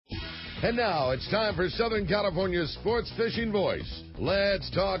And now it's time for Southern California's sports fishing voice. Let's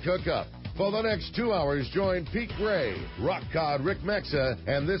talk hookup. For the next 2 hours, join Pete Gray, rock cod Rick Mexa,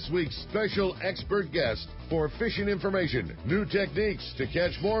 and this week's special expert guest for fishing information, new techniques to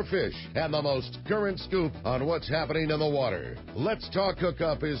catch more fish, and the most current scoop on what's happening in the water. Let's Talk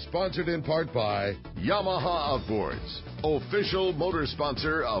Hookup is sponsored in part by Yamaha Outboards, official motor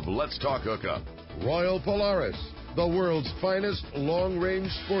sponsor of Let's Talk Hookup. Royal Polaris, the world's finest long-range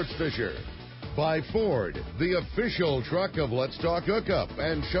sports fisher. By Ford, the official truck of Let's Talk Hookup,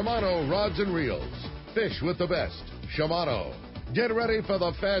 and Shimano Rods and Reels. Fish with the best. Shimano. Get ready for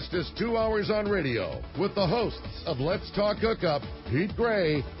the fastest 2 hours on radio with the hosts of Let's Talk Hookup, Pete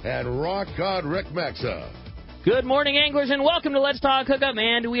Gray and Rock Cod Rick Mexa. Good morning, anglers, and welcome to Let's Talk Hookup,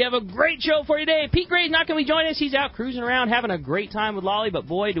 man. We have a great show for you today. Pete Gray's not going to be joining us. He's out cruising around having a great time with Lolly, but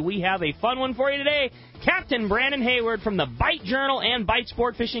boy, do we have a fun one for you today. Captain Brandon Hayward from the Bight Journal and Bight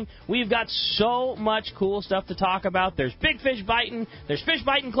Sport Fishing. We've got so much cool stuff to talk about. There's big fish biting, there's fish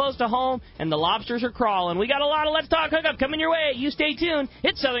biting close to home, and the lobsters are crawling. We got a lot of Let's Talk Hookup coming your way. You stay tuned.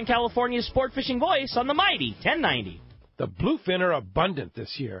 It's Southern California's sport fishing voice on the mighty 1090. The bluefin are abundant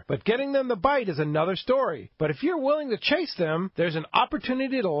this year, but getting them to bite is another story. But if you're willing to chase them, there's an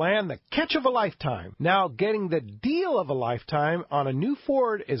opportunity to land the catch of a lifetime. Now, getting the deal of a lifetime on a new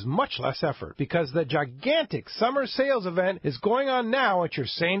Ford is much less effort because the gigantic summer sales event is going on now at your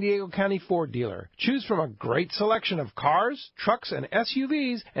San Diego County Ford dealer. Choose from a great selection of cars, trucks, and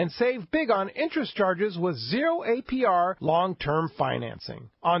SUVs and save big on interest charges with 0 APR long-term financing.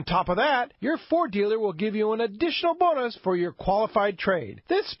 On top of that, your Ford dealer will give you an additional bonus for your qualified trade.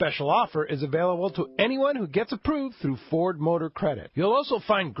 This special offer is available to anyone who gets approved through Ford Motor Credit. You'll also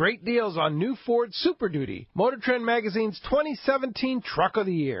find great deals on new Ford Super Duty, Motor Trend Magazine's 2017 Truck of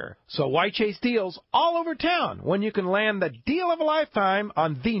the Year. So why chase deals all over town when you can land the deal of a lifetime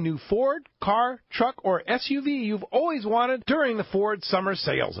on the new Ford, car, truck, or SUV you've always wanted during the Ford Summer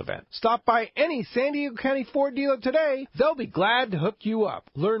Sales Event? Stop by any San Diego County Ford dealer today. They'll be glad to hook you up.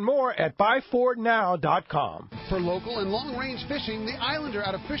 Learn more at buyfordnow.com. For local and long-range fishing, the Islander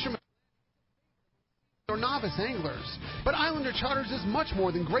out of Fisherman or novice anglers. But Islander Charters is much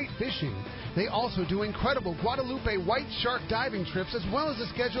more than great fishing. They also do incredible Guadalupe white shark diving trips as well as a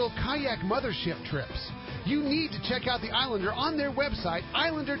schedule of kayak mothership trips. You need to check out the Islander on their website,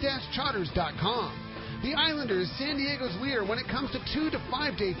 islander-charters.com. The Islander is San Diego's leader when it comes to 2 to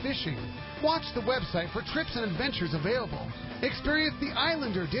 5 day fishing. Watch the website for trips and adventures available. Experience the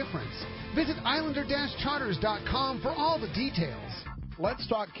Islander difference. Visit islander-charters.com for all the details. Let's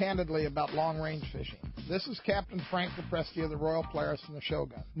talk candidly about long-range fishing. This is Captain Frank Lepresti of the Royal Polaris and the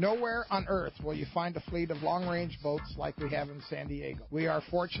Shogun. Nowhere on Earth will you find a fleet of long-range boats like we have in San Diego. We are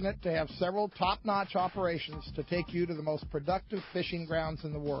fortunate to have several top-notch operations to take you to the most productive fishing grounds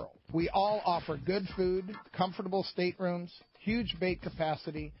in the world. We all offer good food, comfortable staterooms, huge bait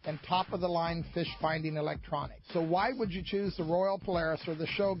capacity, and top-of-the-line fish-finding electronics. So why would you choose the Royal Polaris or the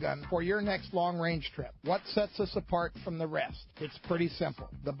Shogun for your next long-range trip? What sets us apart from the rest? It's pretty simple.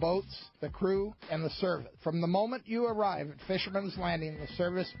 The boats, the crew, and the service. From the moment you arrive at Fisherman's Landing, the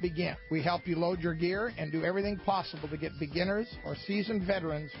service begins. We help you load your gear and do everything possible to get beginners or seasoned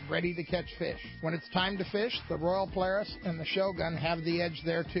veterans ready to catch fish. When it's time to fish, the Royal Polaris and the Shogun have the edge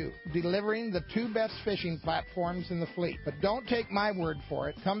there too, delivering the 2 best fishing platforms in the fleet. But don't take my word for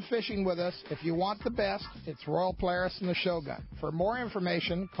it. Come fishing with us. If you want the best, it's Royal Polaris and the Shogun. For more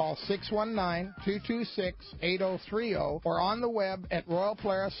information, call 619-226-8030 or on the web at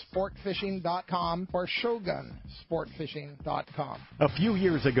royalpolarissportfishing.com or shogunsportfishing.com. A few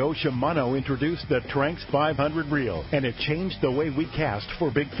years ago, Shimano introduced the Tranx 500 reel, and it changed the way we cast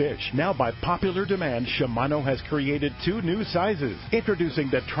for big fish. Now, by popular demand, Shimano has created 2 new sizes, introducing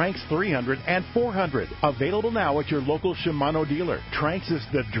the Tranx 300 and 400, available now at your local Shimano dealer. Tranx is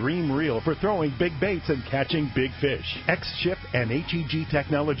the dream reel for throwing big baits and catching big fish. X-Ship and HEG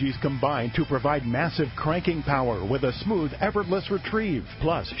technologies combine to provide massive cranking power with a smooth, effortless retrieve.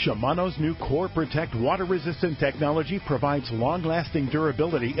 Plus, Shimano's new Core Protect water-resistant technology provides long-lasting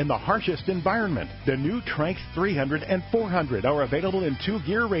durability in the harshest environment. The new Tranx 300 and 400 are available in 2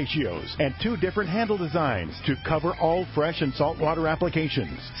 gear ratios and 2 different handle designs to cover all fresh and saltwater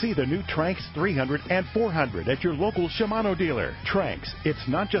applications. See the new Tranx 300 and 400 at your local Shimano dealer. Tranx, it's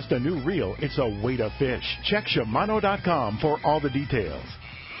not just a new reel, it's a way to fish. Check Shimano.com for all the details.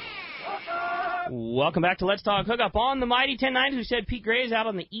 Welcome back to Let's Talk Hookup on the mighty 1090. Who said Pete Gray is out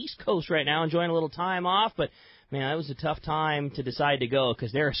on the East Coast right now enjoying a little time off, but Man, that was a tough time to decide to go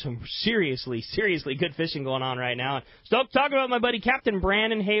because there are some seriously good fishing going on right now. Stoked talking about my buddy Captain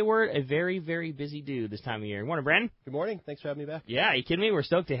Brandon Hayward, a very, very busy dude this time of year. Good morning, Brandon. Good morning. Thanks for having me back. Yeah, are you kidding me? We're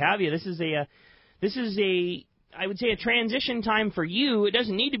stoked to have you. This is I would say a transition time for you. It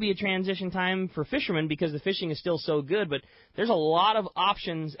doesn't need to be a transition time for fishermen because the fishing is still so good, but there's a lot of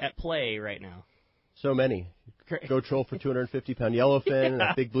options at play right now. So many. Go troll for 250-pound yellowfin,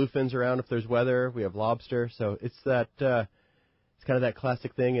 and big bluefins around if there's weather. We have lobster. So it's that it's kind of that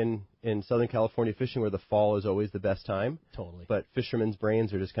classic thing in Southern California fishing where the fall is always the best time. Totally. But fishermen's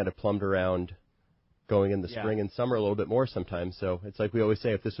brains are just kind of plumbed around going in the spring and summer a little bit more sometimes. So it's like we always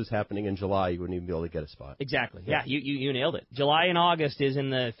say, if this was happening in July, you wouldn't even be able to get a spot. Exactly. Yeah, you nailed it. July and August is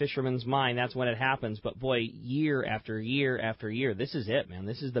in the fisherman's mind. That's when it happens. But, boy, year after year after year, this is it, man.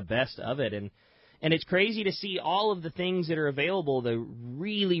 This is the best of it. And it's crazy to see all of the things that are available, the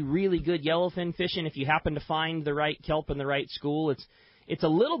really, really good yellowfin fishing. If you happen to find the right kelp in the right school, it's a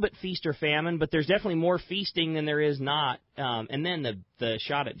little bit feast or famine, but there's definitely more feasting than there is not. And then the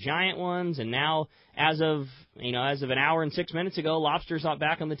shot at giant ones, and now as of an hour and 6 minutes ago, lobster's not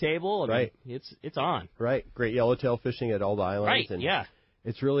back on the table. I mean, it's on. Right. Great yellowtail fishing at all the islands. Right. And yeah.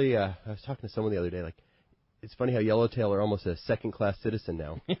 It's really. I was talking to someone the other day, like. It's funny how yellowtail are almost a second-class citizen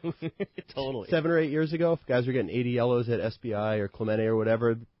now. Totally. 7 or 8 years ago, if guys were getting 80 yellows at SBI or Clemente or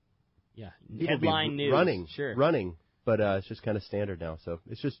whatever, headline news. Running. But it's just kind of standard now. So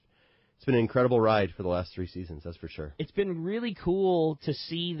it's been an incredible ride for the last 3 seasons, that's for sure. It's been really cool to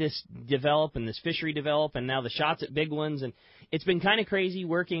see this develop and this fishery develop, and now the shots at big ones. And it's been kind of crazy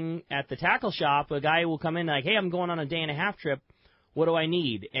working at the tackle shop. A guy will come in like, hey, I'm going on a day-and-a-half trip. What do I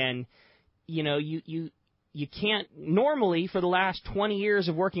need? And, you can't normally, for the last 20 years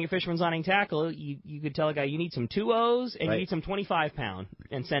of working at Fisherman's Awning Tackle, you could tell a guy you need some 2-0s and you need some 25-pound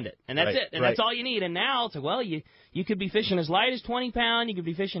and send it. And that's it. And that's all you need. And now it's like, well, you could be fishing as light as 20-pound. You could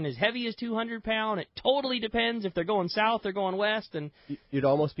be fishing as heavy as 200-pound. It totally depends if they're going south or going west. And you'd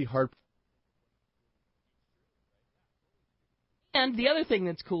almost be hard. And the other thing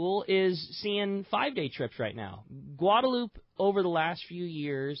that's cool is seeing 5-day trips right now. Guadalupe, over the last few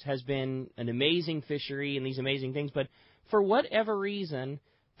years, has been an amazing fishery and these amazing things. But for whatever reason,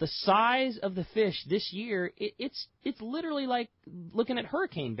 the size of the fish this year, it's literally like looking at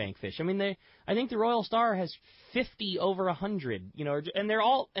hurricane bank fish. I mean, I think the Royal Star has 50 over 100, and they're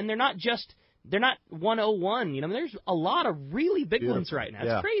not 101, there's a lot of really big ones right now.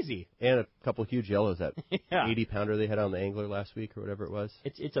 It's crazy. And a couple of huge yellows, that 80-pounder they had on the angler last week or whatever it was.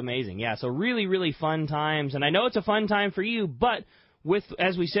 It's amazing. Yeah, so really, really fun times. And I know it's a fun time for you, but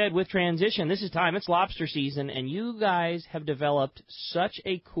as we said, with transition, this is time. It's lobster season, and you guys have developed such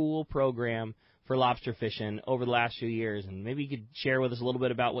a cool program for lobster fishing over the last few years. And maybe you could share with us a little bit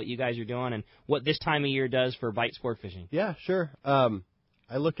about what you guys are doing and what this time of year does for Bight sport fishing. Yeah, sure.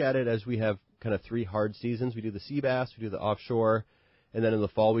 I look at it as we have kind of 3 hard seasons. We do the sea bass, we do the offshore, and then in the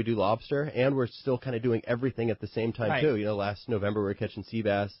fall we do lobster, and we're still kind of doing everything at the same time, too. Last November we were catching sea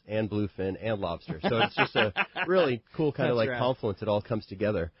bass and bluefin and lobster. So it's just a really cool kind of like confluence. It all comes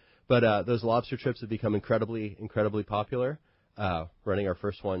together. But those lobster trips have become incredibly, incredibly popular. Running our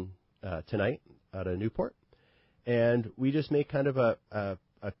first one tonight out of Newport. And we just make kind of a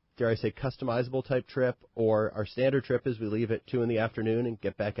dare I say, customizable type trip, or our standard trip is we leave at 2 in the afternoon and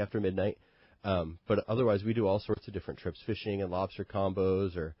get back after midnight. But otherwise, we do all sorts of different trips, fishing and lobster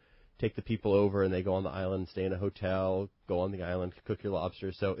combos, or take the people over and they go on the island, stay in a hotel, go on the island, cook your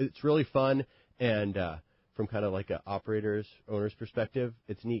lobster. So it's really fun, and from kind of like an owner's perspective,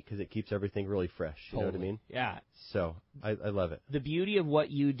 it's neat because it keeps everything really fresh. You know what I mean? Yeah. So I love it. The beauty of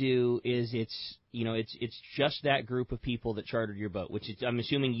what you do is it's just that group of people that chartered your boat, which is, I'm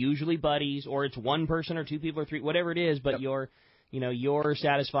assuming, usually buddies, or it's one person or 2 people or 3, whatever it is, but you're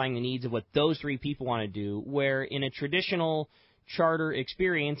satisfying the needs of what those 3 people want to do, where in a traditional charter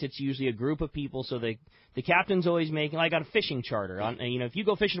experience, it's usually a group of people, so the captain's always making, like on a fishing charter, if you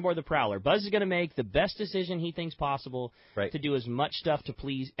go fishing aboard the Prowler, Buzz is going to make the best decision he thinks possible to do as much stuff to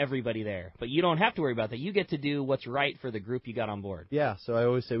please everybody there. But you don't have to worry about that. You get to do what's right for the group you got on board. Yeah, so I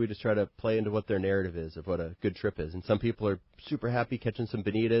always say we just try to play into what their narrative is of what a good trip is. And some people are super happy catching some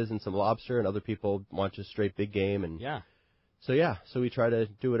bonitas and some lobster, and other people want just straight big game. And so we try to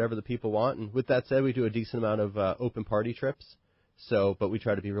do whatever the people want. And with that said, we do a decent amount of open party trips. But we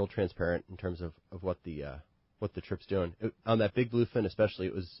try to be real transparent in terms of what the trip's doing. On that big bluefin especially,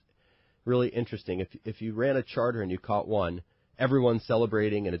 it was really interesting. If you ran a charter and you caught one, everyone's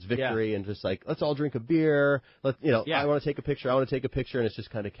celebrating and it's victory and just like, let's all drink a beer. I want to take a picture. And it's just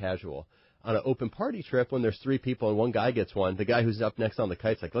kind of casual. on an open party trip, when there's 3 people and one guy gets one, the guy who's up next on the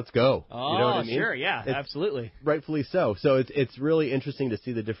kite's like, let's go. Oh, you know what I mean? Sure, yeah, it's absolutely. Rightfully so. So it's really interesting to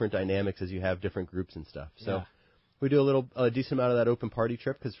see the different dynamics as you have different groups and stuff. So we do a decent amount of that open party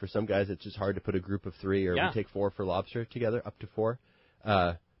trip, because for some guys it's just hard to put a group of 3, or we take 4 for lobster together, up to 4.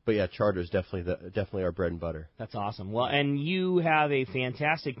 But yeah, charter is definitely our bread and butter. That's awesome. Well, and you have a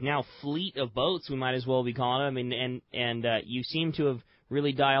fantastic now fleet of boats, we might as well be calling them, and you seem to have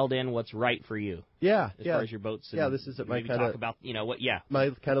really dialed in what's right for you. Yeah, as far as your boats. Yeah, this is my kind of talk about my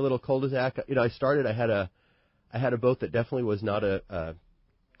kind of little cul-de-sac. I started. I had a boat that definitely was not a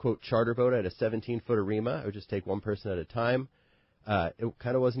quote charter boat. I had a 17-foot Arima. I would just take one person at a time. It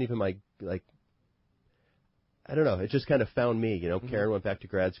kind of wasn't even my I don't know. It just kind of found me. Karen went back to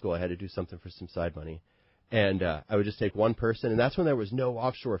grad school. I had to do something for some side money. And I would just take one person. And that's when there was no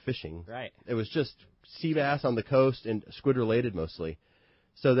offshore fishing. Right. It was just sea bass on the coast and squid-related mostly.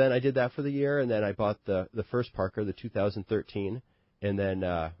 So then I did that for the year. And then I bought the first Parker, the 2013. And then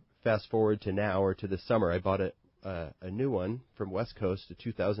fast forward to now, or to this summer, I bought a new one from West Coast, a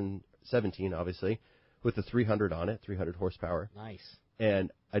 2017, obviously, with the 300 on it, 300 horsepower. Nice.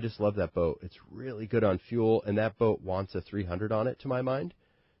 And I just love that boat. It's really good on fuel, and that boat wants a 300 on it, to my mind.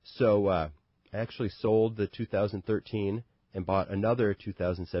 So I actually sold the 2013 and bought another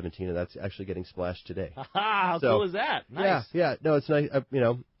 2017, and that's actually getting splashed today. How cool is that? Nice. Yeah. No, it's nice.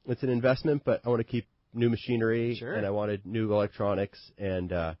 It's an investment, but I want to keep new machinery, and I wanted new electronics,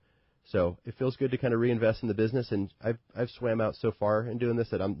 and so it feels good to kind of reinvest in the business. And I've swam out so far in doing this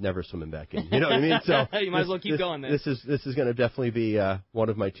that I'm never swimming back in. You know what I mean? So you might as well keep going then. This is going to definitely be one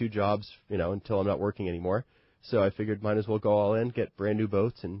of my 2 jobs, until I'm not working anymore. So I figured might as well go all in, get brand new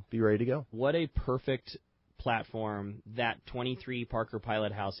boats, and be ready to go. What a perfect platform that 23 Parker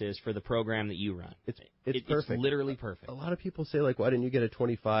Pilot House is for the program that you run. It's perfect. It's literally perfect. A lot of people say, like, why didn't you get a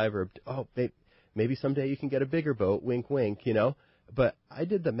 25, or maybe someday you can get a bigger boat, wink, wink, But I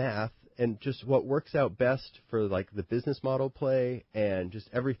did the math, and just what works out best for, like, the business model play and just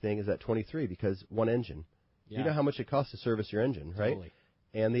everything is at 23, because one engine. Yeah. You know how much it costs to service your engine, right? Totally.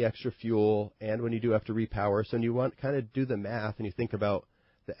 And the extra fuel, and when you do have to repower. So when you kind of do the math and you think about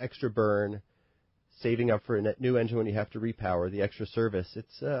the extra burn, saving up for a new engine when you have to repower, the extra service,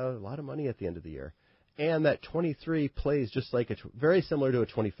 it's a lot of money at the end of the year. And that 23 plays just like very similar to a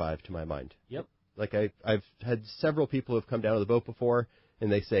 25 to my mind. Yep. Like I've had several people who have come down to the boat before,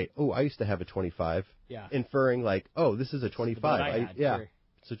 and they say, "Oh, I used to have a 25," inferring like, "Oh, this is a 25." Sure.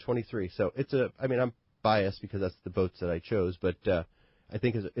 It's a 23. So I'm biased because that's the boats that I chose, but I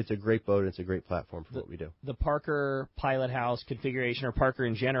think it's a great boat, and it's a great platform for what we do. The Parker Pilot House configuration, or Parker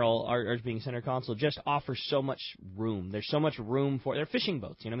in general, ours being center console, just offers so much room. There's so much room for. They're fishing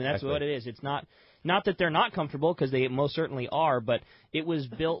boats. That's exactly what it is. It's not that they're not comfortable, because they most certainly are, but it was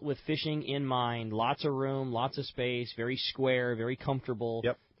built with fishing in mind. Lots of room, lots of space, very square, very comfortable.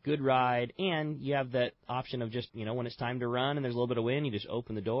 Yep. Good ride, and you have that option of just, when it's time to run and there's a little bit of wind, you just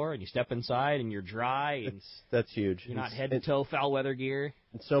open the door and you step inside and you're dry. And that's huge. You're not head to toe foul weather gear.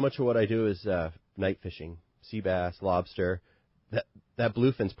 And so much of what I do is night fishing, sea bass, lobster. That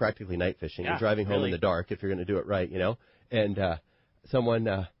bluefin's practically night fishing. You're driving home in the dark if you're going to do it right, And someone,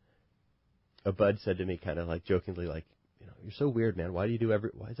 a bud said to me kind of like jokingly, like, you're so weird, man. Why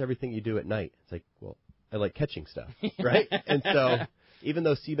is everything you do at night? It's like, well, I like catching stuff, right? And so even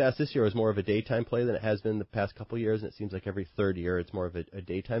though sea bass this year was more of a daytime play than it has been the past couple of years, and it seems like every third year it's more of a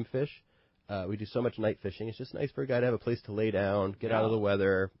daytime fish, we do so much night fishing. It's just nice for a guy to have a place to lay down, get out of the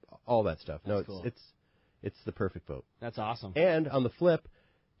weather, all that stuff. That's cool. It's the perfect boat. That's awesome. And on the flip,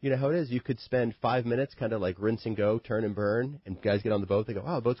 you know how it is. You could spend 5 minutes kind of like rinse and go, turn and burn, and guys get on the boat, they go,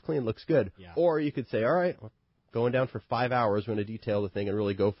 "Oh, the boat's clean, looks good." Yeah. Or you could say, "All right, going down for 5 hours, we're going to detail the thing and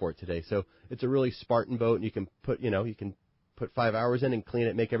really go for it today." So it's a really Spartan boat, and you can put 5 hours in and clean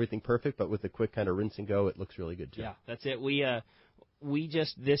it, make everything perfect, but with a quick kind of rinse and go, it looks really good too. Yeah, that's it. We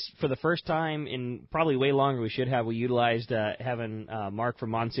just, for the first time in probably way longer we utilized having Mark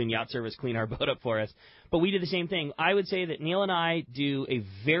from Monsoon Yacht Service clean our boat up for us. But we did the same thing. I would say that Neil and I do a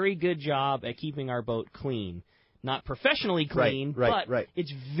very good job at keeping our boat clean. Not professionally clean, but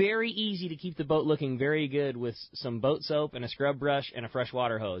it's very easy to keep the boat looking very good with some boat soap and a scrub brush and a fresh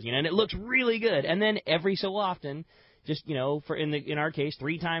water hose. And it looks really good. And then every so often, just, in our case,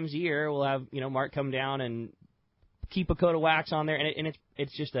 3 times a year, we'll have, Mark come down and keep a coat of wax on there, and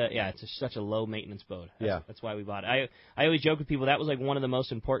it's just such a low maintenance boat. That's why we bought it. I always joke with people that was like one of the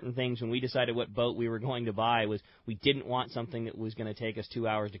most important things when we decided what boat we were going to buy was we didn't want something that was going to take us 2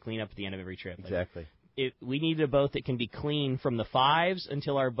 hours to clean up at the end of every trip. Exactly. we needed a boat that can be clean from the 5s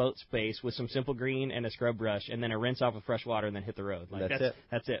until our boat space with some simple green and a scrub brush, and then a rinse off with fresh water and then hit the road.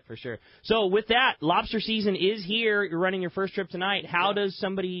 That's it for sure. So with that, lobster season is here. You're running your first trip tonight. How does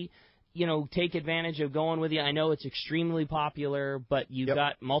somebody take advantage of going with you? I know it's extremely popular, but you've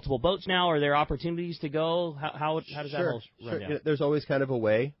got multiple boats now. Are there opportunities to go? How does that whole run down? There's always kind of a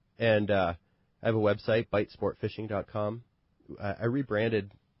way, and I have a website, bightsportfishing.com. I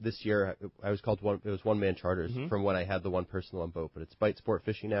rebranded this year. It was one-man charters from when I had the one-person, one boat, but it's Bight Sport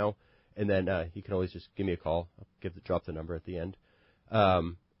Fishing now, and then you can always just give me a call. I'll drop the number at the end.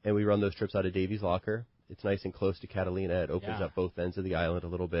 And we run those trips out of Davies Locker. It's nice and close to Catalina. It opens up both ends of the island a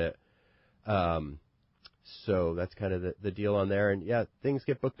little bit. So that's kind of the deal on there. And, things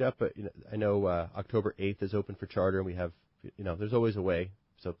get booked up, but I know October 8th is open for charter, and we have, there's always a way.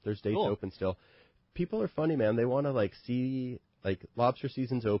 So there's dates open still. People are funny, man. They want to, see, lobster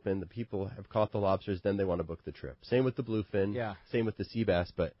season's open. The people have caught the lobsters, then they want to book the trip. Same with the bluefin. Yeah. Same with the sea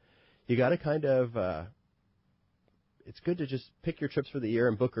bass. But you got to kind of it's good to just pick your trips for the year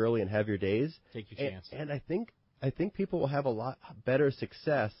and book early and have your days. Take your chance. And I think people will have a lot better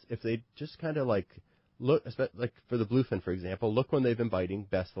success if they just kind of, look, for the bluefin, for example, look when they've been biting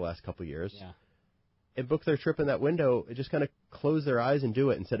best the last couple of years. Yeah. And book their trip in that window. Just kind of close their eyes and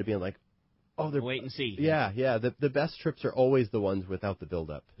do it instead of being like, they're wait and see. Yeah. The best trips are always the ones without the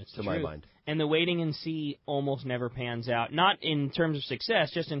build-up, my mind. And the waiting and see almost never pans out. Not in terms of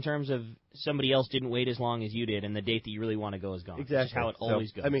success, just in terms of somebody else didn't wait as long as you did, and the date that you really want to go is gone. Exactly. That's how it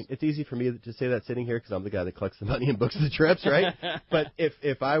always goes. I mean, it's easy for me to say that sitting here because I'm the guy that collects the money and books the trips, right? But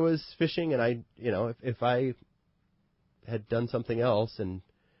if I was fishing and if I had done something else, and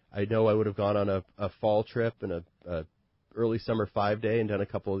I know I would have gone on a fall trip and a early summer 5-day and done a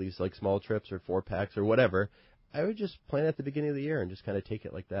couple of these small trips or 4-packs or whatever, I would just plan at the beginning of the year and just kind of take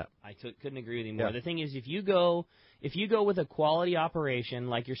it like that. I couldn't agree with you more. Yeah. The thing is, if you go with a quality operation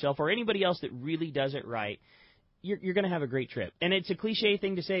like yourself or anybody else that really does it right, you're going to have a great trip. And it's a cliche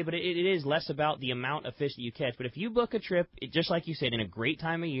thing to say, but it is less about the amount of fish that you catch. But if you book a trip, just like you said, in a great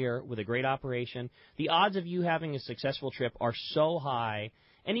time of year with a great operation, the odds of you having a successful trip are so high.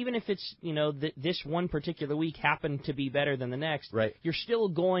 And even if it's, this one particular week happened to be better than the next, right, you're still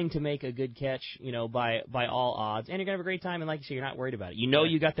going to make a good catch, by all odds. And you're going to have a great time. And like you say, you're not worried about it.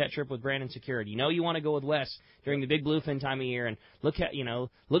 You got that trip with Brandon secured. You want to go with Wes during the big bluefin time of year. And look at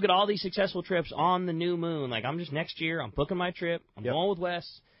all these successful trips on the new moon. I'm just next year, I'm booking my trip. I'm going with Wes.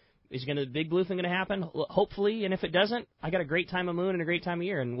 Is the big bluefin going to happen? Hopefully. And if it doesn't, I got a great time of moon and a great time of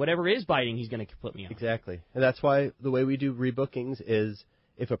year. And whatever is biting, he's going to put me on. Exactly. And that's why the way we do rebookings is,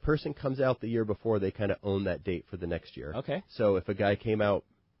 if a person comes out the year before, they kind of own that date for the next year. Okay. So if a guy came out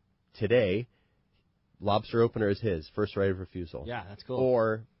today, lobster opener is his, first right of refusal. Yeah, that's cool.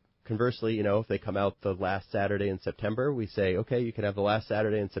 Or conversely, if they come out the last Saturday in September, we say, okay, you can have the last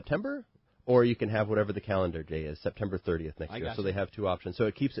Saturday in September, or you can have whatever the calendar day is, September 30th next year. So they have two options. So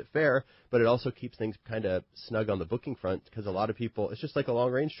it keeps it fair, but it also keeps things kind of snug on the booking front because a lot of people, it's just like a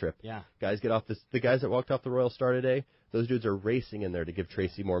long-range trip. Yeah. Guys get off the guys that walked off the Royal Star today, those dudes are racing in there to give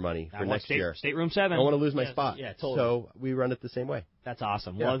Tracy more money for next year. Stateroom 7. I don't want to lose my spot. Yeah, totally. So we run it the same way. That's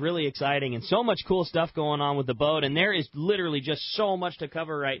awesome. Yeah. Well, really exciting and so much cool stuff going on with the boat. And there is literally just so much to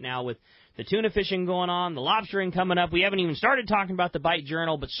cover right now with the tuna fishing going on, the lobstering coming up. We haven't even started talking about the Bight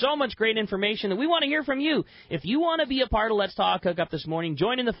Journal, but so much great information that we want to hear from you. If you want to be a part of Let's Talk Hookup this morning,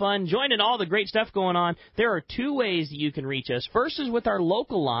 join in the fun, join in all the great stuff going on. There are two ways that you can reach us. First is with our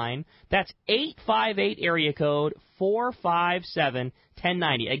local line. That's 858 area code 457-1090.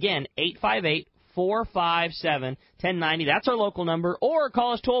 Again, 858-457-1090. That's our local number. Or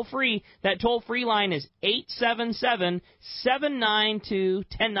call us toll-free. That toll-free line is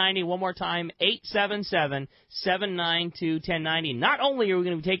 877-792-1090. One more time, 877-792-1090. Not only are we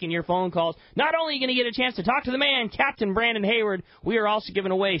going to be taking your phone calls, not only are you going to get a chance to talk to the man, Captain Brandon Hayward, we are also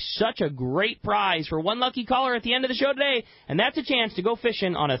giving away such a great prize for one lucky caller at the end of the show today, and that's a chance to go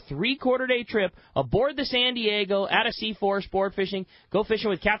fishing on a 3-quarter-day trip aboard the San Diego at a C4 sport fishing. Go fishing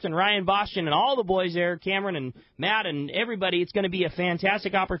with Captain Ryan Boston and all the boys there, Cameron and Matt and everybody. It's going to be a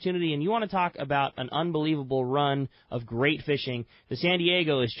fantastic opportunity, and you want to talk about an unbelievable run of great fishing. The San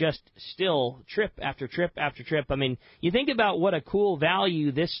Diego is just still trip after trip after trip. I mean, you think about what a cool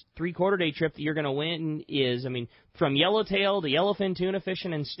value this 3-quarter-day trip that you're going to win is. I mean, from yellowtail to yellowfin tuna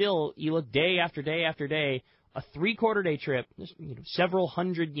fishing, and still you look day after day after day. A 3-quarter-day trip, several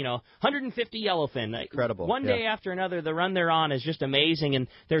hundred, 150 yellowfin. Incredible. One day after another, the run they're on is just amazing, and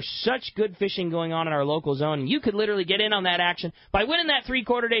there's such good fishing going on in our local zone, and you could literally get in on that action by winning that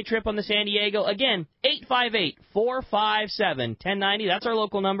 3-quarter-day trip on the San Diego. Again, 858-457-1090. That's our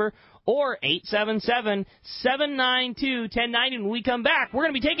local number. or 877-792-1090. When we come back, we're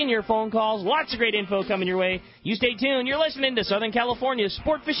going to be taking your phone calls. Lots of great info coming your way. You stay tuned. You're listening to Southern California's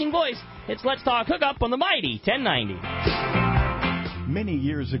sport fishing voice. It's Let's Talk Hookup on the Mighty 1090. Many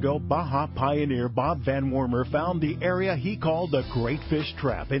years ago, Baja pioneer Bob Van Wormer found the area he called the Great Fish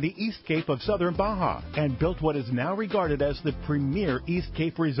Trap in the East Cape of southern Baja and built what is now regarded as the premier East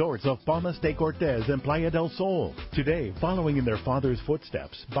Cape resorts of Palmas de Cortez and Playa del Sol. Today, following in their father's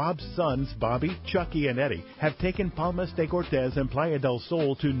footsteps, Bob's sons, Bobby, Chucky, and Eddie, have taken Palmas de Cortez and Playa del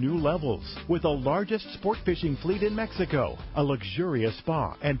Sol to new levels with the largest sport fishing fleet in Mexico, a luxurious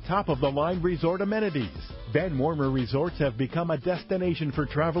spa, and top-of-the-line resort amenities. Van Wormer Resorts have become a destination for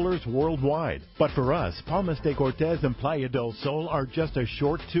travelers worldwide. But for us, Palmas de Cortez and Playa del Sol are just a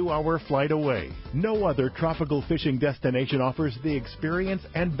short 2-hour flight away. No other tropical fishing destination offers the experience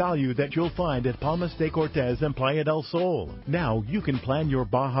and value that you'll find at Palmas de Cortez and Playa del Sol. Now you can plan your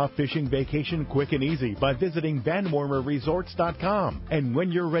Baja fishing vacation quick and easy by visiting VanWormerResorts.com. And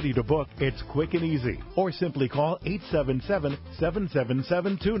when you're ready to book, it's quick and easy. Or simply call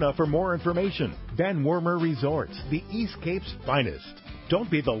 877-777-TUNA for more information. Van Wormer Resorts, the East Cape's finest.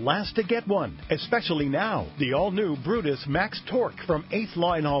 Don't be the last to get one, especially now. The all-new Brutus Max Torque from Ace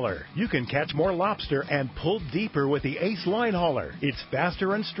Line Hauler. You can catch more lobster and pull deeper with the Ace Line Hauler. It's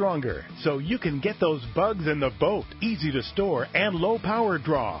faster and stronger, so you can get those bugs in the boat. Easy to store and low power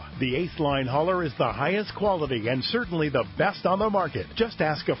draw. The Ace Line Hauler is the highest quality and certainly the best on the market. Just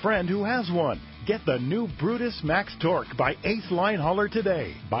ask a friend who has one. Get the new Brutus Max Torque by Ace Line Hauler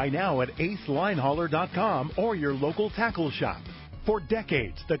today. Buy now at acelinehauler.com or your local tackle shop. For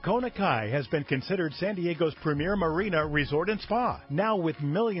decades, the Kona Kai has been considered San Diego's premier marina resort and spa. Now, with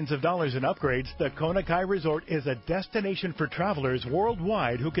millions of dollars in upgrades, the Kona Kai Resort is a destination for travelers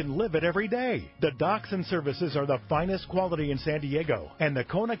worldwide who can live it every day. The docks and services are the finest quality in San Diego, and the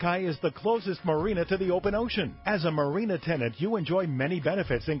Kona Kai is the closest marina to the open ocean. As a marina tenant, you enjoy many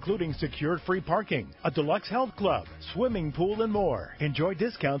benefits, including secured free parking, a deluxe health club, swimming pool, and more. Enjoy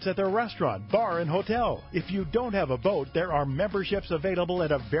discounts at their restaurant, bar, and hotel. If you don't have a boat, there are memberships available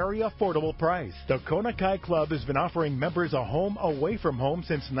at a very affordable price. The Kona Kai Club has been offering members a home away from home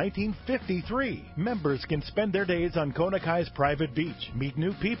since 1953. Members can spend their days on Kona Kai's private beach, meet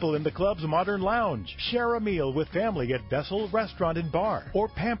new people in the club's modern lounge, share a meal with family at Vessel Restaurant and Bar, or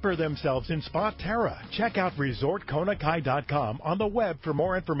pamper themselves in Spa Terra. Check out ResortKonakai.com on the web for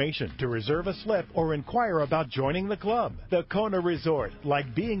more information, to reserve a slip, or inquire about joining the club. The Kona Resort,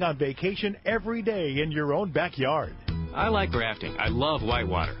 like being on vacation every day in your own backyard. I like rafting. I love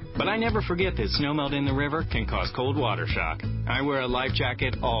whitewater. But I never forget that snowmelt in the river can cause cold water shock. I wear a life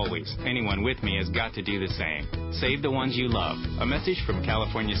jacket always. Anyone with me has got to do the same. Save the ones you love. A message from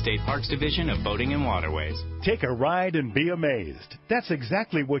California State Parks Division of Boating and Waterways. Take a ride and be amazed. That's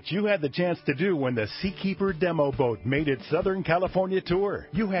exactly what you had the chance to do when the Seakeeper demo boat made its Southern California tour.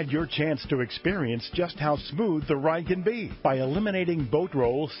 You had your chance to experience just how smooth the ride can be. By eliminating boat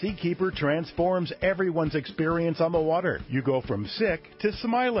roll, Seakeeper transforms everyone's experience on the water. You go from sick to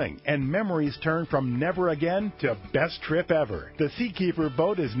smiling, and memories turn from never again to best trip ever. The Seakeeper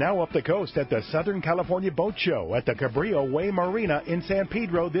boat is now up the coast at the Southern California Boat Show at the Cabrillo Way Marina in San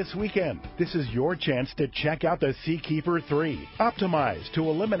Pedro this weekend. This is your chance to check out the Seakeeper 3, optimized to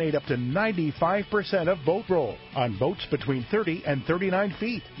eliminate up to 95% of boat roll on boats between 30 and 39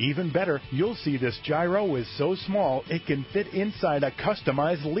 feet. Even better, you'll see this gyro is so small it can fit inside a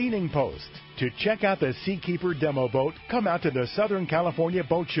customized leaning post. To check out the Seakeeper demo boat, come out to the Southern California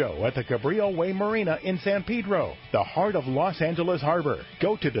Boat Show at the Cabrillo Way Marina in San Pedro, the heart of Los Angeles Harbor.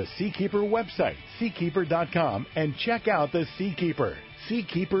 Go to the Seakeeper website, seakeeper.com, and check out the Seakeeper.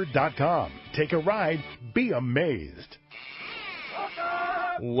 Seakeeper.com. Take a ride. Be amazed.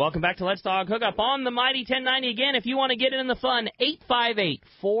 Welcome back to Let's Talk Hookup on the Mighty 1090. Again, if you want to get in the fun,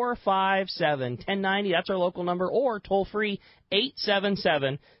 858-457-1090. That's our local number, or toll-free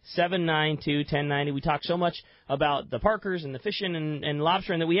 877-792-1090. We talk so much about the Parkers and the fishing and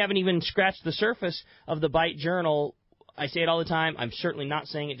lobstering that we haven't even scratched the surface of the Bight Journal. I say it all the time. I'm certainly not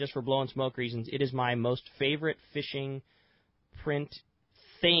saying it just for blow and smoke reasons. It is my most favorite fishing print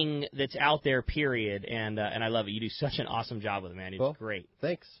thing that's out there, period, and I love it. You do such an awesome job with it, man. It's great.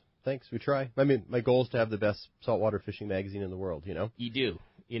 Thanks. We try. I mean, my goal is to have the best saltwater fishing magazine in the world, you know? You do.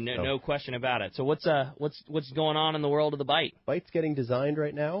 No question about it. So what's going on in the world of the Bight? Bight's getting designed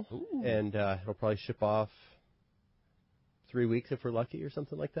right now, Ooh. and it'll probably ship off 3 weeks if we're lucky or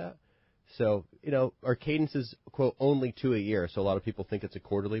something like that. So, our cadence is, quote, only 2 a year, so a lot of people think it's a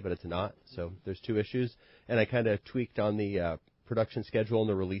quarterly, but it's not. So there's 2 issues, and I kind of tweaked on the production schedule and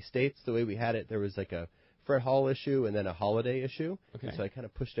the release dates. The way we had it, there was like a Fred Hall issue and then a holiday issue. Okay. And so I kind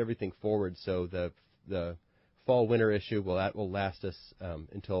of pushed everything forward. So the fall-winter issue will last us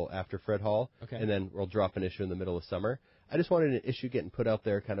until after Fred Hall. Okay. And then we'll drop an issue in the middle of summer. I just wanted an issue getting put out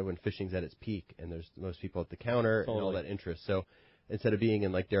there kind of when fishing's at its peak and there's the most people at the counter and all that interest. So instead of being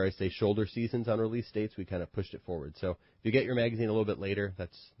in, like, dare I say, shoulder seasons on release dates, we kind of pushed it forward. So if you get your magazine a little bit later,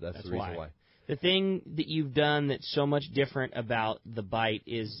 that's the reason why. The thing that you've done that's so much different about the Bight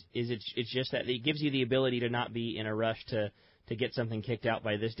is it's just that it gives you the ability to not be in a rush to get something kicked out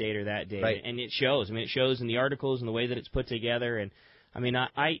by this date or that date. Right. And it shows. I mean, it shows in the articles and the way that it's put together. And I mean,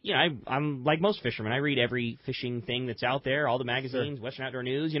 I'm like most fishermen. I read every fishing thing that's out there, all the magazines, sure. Western Outdoor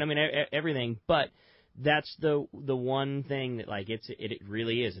News, I mean, everything. But that's the one thing that, like, it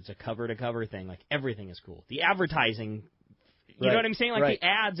really is. It's a cover-to-cover thing. Like, everything is cool. The advertising, you know what I'm saying? Like, the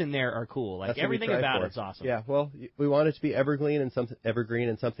ads in there are cool. Like, everything about it's awesome. Yeah, well, we want it to be evergreen and something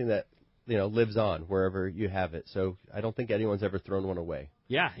that, lives on wherever you have it. So I don't think anyone's ever thrown one away.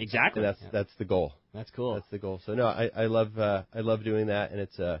 Yeah, exactly. And that's the goal. That's cool. That's the goal. So no, I love doing that, and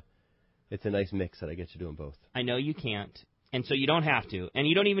it's a nice mix that I get to do them both. I know you can't, and so you don't have to, and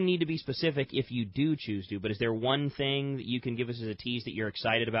you don't even need to be specific if you do choose to. But is there one thing that you can give us as a tease that you're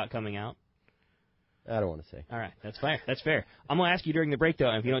excited about coming out? I don't want to say. All right, that's fair. That's fair. I'm going to ask you during the break, though,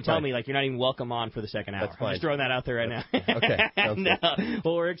 and if you don't tell me, like, you're not even welcome on for the second hour. That's fine. I'm just throwing that out there right now. Okay.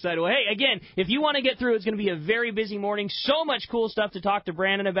 Well, we're excited. Well, hey, again, if you want to get through, it's going to be a very busy morning. So much cool stuff to talk to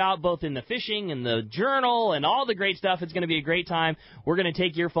Brandon about, both in the fishing and the journal and all the great stuff. It's going to be a great time. We're going to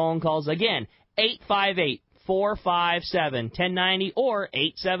take your phone calls. Again, 858-457-1090 or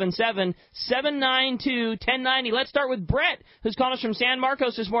 877-792-1090. Let's start with Brett, who's calling us from San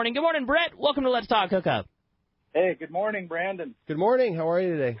Marcos this morning. Good morning, Brett. Welcome to Let's Talk Hookup. Hey, good morning, Brandon. Good morning. How are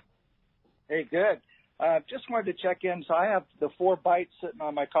you today? Hey, good. Just wanted to check in. So I have the 4 bites sitting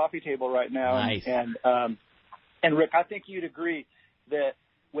on my coffee table right now. Nice. And Rick, I think you'd agree that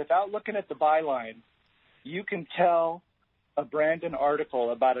without looking at the byline, you can tell a Brandon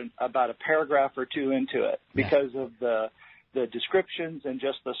article about a paragraph or two into it because of the descriptions and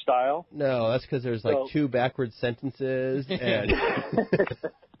just the style. No, that's because there's like 2 backwards sentences. And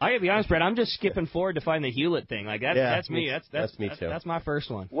I gotta be honest, Brett. I'm just skipping forward to find the Hewlett thing. Like that's me. That's me too. That's my first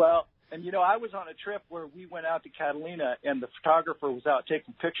one. Well, and I was on a trip where we went out to Catalina, and the photographer was out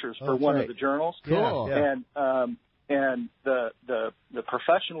taking pictures for one of the journals. Cool. Yeah. And the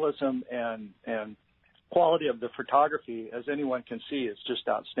professionalism and quality of the photography, as anyone can see, is just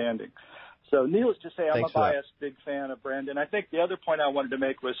outstanding. So needless to say, I'm a biased big fan of Brandon. I think the other point I wanted to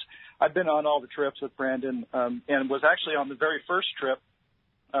make was I've been on all the trips with Brandon and was actually on the very first trip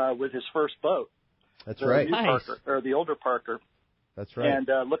with his first boat. That's right. Nice. Parker, or the older Parker. That's right. And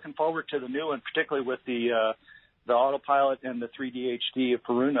looking forward to the new one, particularly with the autopilot and the 3D HD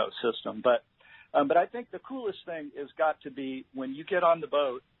Peruno system. But I think the coolest thing has got to be when you get on the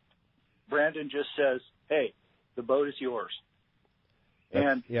boat, Brandon just says, "Hey, the boat is yours."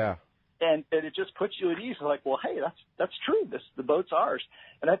 And it just puts you at ease. Like, well, hey, that's true. The boat's ours.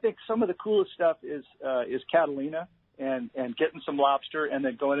 And I think some of the coolest stuff is Catalina and getting some lobster and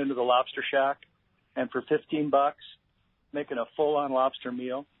then going into the lobster shack and for $15 making a full-on lobster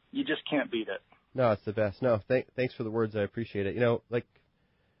meal. You just can't beat it. No, it's the best. No, thanks for the words. I appreciate it. Like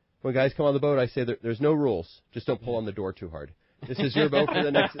when guys come on the boat, I say there's no rules. Just don't pull on the door too hard. This is your boat for the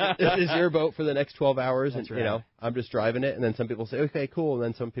next. This is your boat for the next 12 hours, That's and right. I'm just driving it. And then some people say, okay, cool. And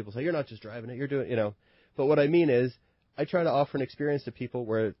then some people say, you're not just driving it, you're doing, But what I mean is, I try to offer an experience to people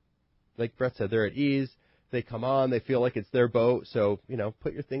where, like Brett said, they're at ease. They come on, they feel like it's their boat. So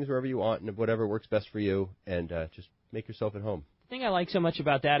put your things wherever you want and whatever works best for you, and just make yourself at home. The thing I like so much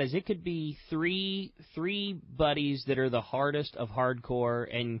about that is it could be three buddies that are the hardest of hardcore,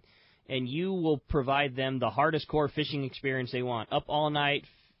 and you will provide them the hardest core fishing experience they want. Up all night,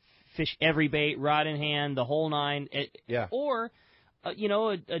 fish every bait, rod in hand, the whole nine. Or, a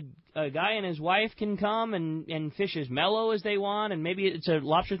guy and his wife can come and fish as mellow as they want, and maybe it's a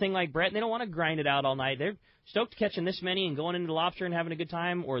lobster thing like Brett, and they don't want to grind it out all night. They're stoked catching this many and going into the lobster and having a good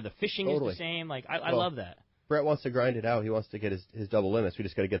time, or the fishing is the same. Like, I love that. Brett wants to grind it out. He wants to get his double limits. We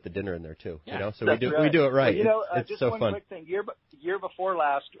just got to get the dinner in there too. Yeah. So we do it right. Well, it's just so one fun. Quick thing. Year before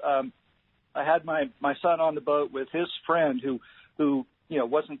last, I had my son on the boat with his friend who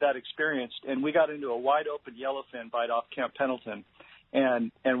wasn't that experienced, and we got into a wide open yellowfin bite off Camp Pendleton,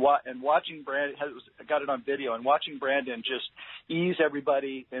 and watching Brandon, I got it on video, and watching Brandon just ease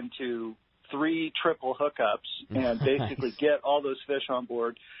everybody into 3 triple hookups and basically get all those fish on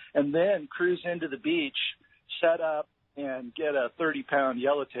board, and then cruise into the beach, set up, and get a 30-pound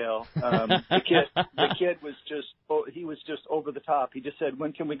yellowtail. The kid was just over the top. He just said,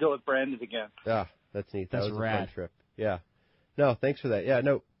 "When can we go with Brandon again?" Yeah, that's neat. That was rad. a fun trip. Yeah. No, thanks for that. Yeah,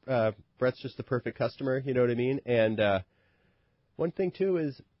 no, Brett's just the perfect customer. You know what I mean? And one thing too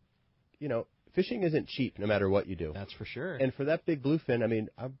is, fishing isn't cheap no matter what you do. That's for sure. And for that big bluefin, I mean,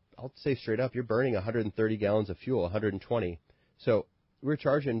 I'll say straight up, you're burning 130 gallons of fuel, 120. So we're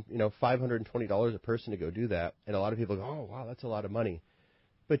charging, $520 a person to go do that. And a lot of people go, oh, wow, that's a lot of money.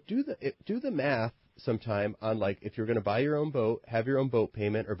 But do the math sometime on, like, if you're going to buy your own boat, have your own boat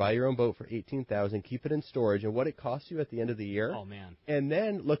payment, or buy your own boat for $18,000, keep it in storage, and what it costs you at the end of the year. Oh, man. And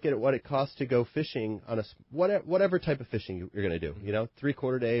then look at what it costs to go fishing on whatever type of fishing you're going to do.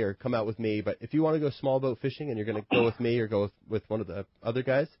 3/4 day or come out with me. But if you want to go small boat fishing and you're going to go with me or go with one of the other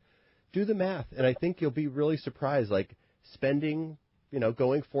guys, do the math. And I think you'll be really surprised, like spending,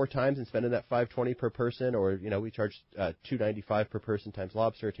 going 4 times and spending that $520 per person, or, we charge $295 per person times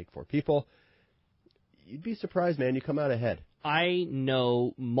lobster, take 4 people. You'd be surprised, man. You come out ahead. I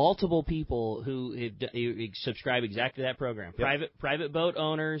know multiple people who subscribe exactly to that program. Yep. Private boat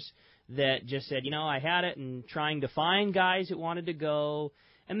owners that just said, I had it, and trying to find guys that wanted to go.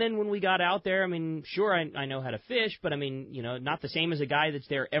 And then when we got out there, I mean, sure, I know how to fish, but I mean, not the same as a guy that's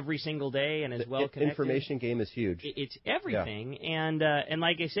there every single day and is well connected. Information game is huge. It's everything. Yeah. And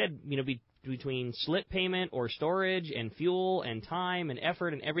like I said, between slip payment or storage and fuel and time and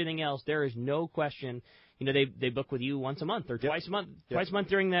effort and everything else, there is no question. They book with you once a month or twice a month, twice a month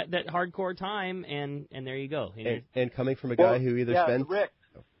during that hardcore time, and there you go. And coming from a guy who either spends. Rick,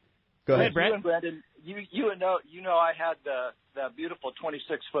 go ahead, Brett. You and Brandon, you know, I had that beautiful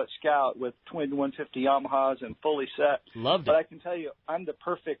 26-foot Scout with twin 150 Yamahas and fully set. Loved it. But I can tell you, I'm the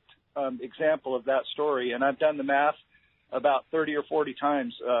perfect example of that story, and I've done the math about 30 or 40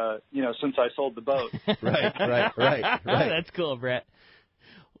 times, since I sold the boat. Right. That's cool, Brett.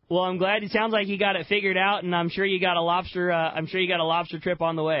 Well, I'm glad. It sounds like you got it figured out, and I'm sure you got a lobster. Trip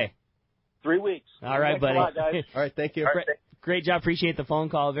on the way. 3 weeks. All right, Thanks buddy. a lot, guys. All right, thank you. Great job. Appreciate the phone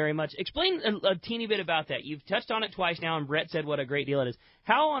call very much. Explain a teeny bit about that. You've touched on it twice now, and Brett said what a great deal it is.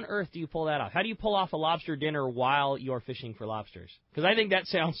 How on earth do you pull that off? How do you pull off a lobster dinner while you're fishing for lobsters? Because I think that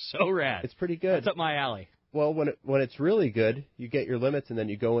sounds so rad. It's pretty good. That's up my alley. Well, when it's really good, you get your limits, and then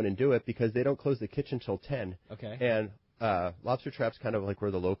you go in and do it because they don't close the kitchen till 10. Okay. And Lobster Trap's kind of like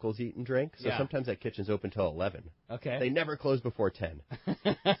where the locals eat and drink, so sometimes that kitchen's open till 11. Okay. They never close before 10.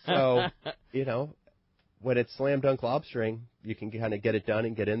 So, when it's slam dunk lobstering, you can kind of get it done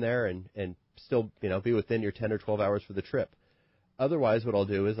and get in there and still, be within your 10 or 12 hours for the trip. Otherwise, what I'll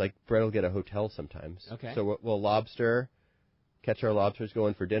do is, like, Brett will get a hotel sometimes. Okay. So we'll lobster, catch our lobsters, go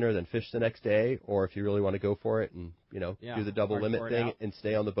in for dinner, then fish the next day, or if you really want to go for it and, do the double limit thing and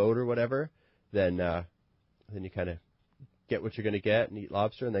stay on the boat or whatever, then you kind of get what you're going to get and eat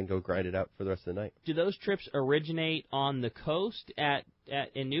lobster and then go grind it out for the rest of the night. Do those trips originate on the coast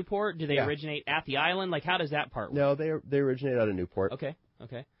in Newport? Do they originate at the island? Like, how does that part work? No, they originate out of Newport. Okay.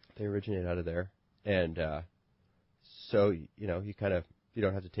 They originate out of there. And so, you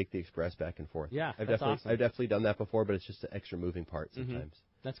don't have to take the express back and forth. Yeah, I've awesome. definitely done that before, but it's just an extra moving part sometimes.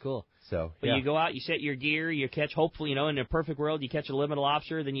 Mm-hmm. That's cool. So, but you go out, you set your gear, you catch, hopefully, in a perfect world, you catch a limit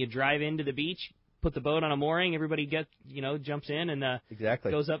lobster, then you drive into the beach, put the boat on a mooring, everybody jumps in and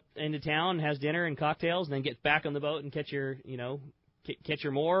goes up into town, has dinner and cocktails, and then gets back on the boat and catch your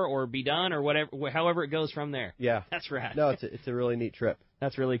more or be done or whatever, however it goes from there. Yeah. That's rad. No, it's a really neat trip.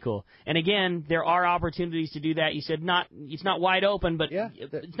 That's really cool. And again, there are opportunities to do that. You said it's not wide open, but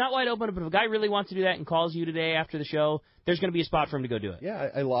it's not wide open. But if a guy really wants to do that and calls you today after the show, there's going to be a spot for him to go do it. Yeah,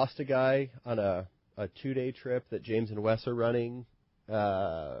 I lost a guy on a 2-day trip that James and Wes are running.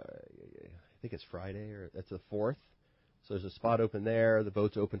 I think it's Friday, or that's the 4th. So there's a spot open there. The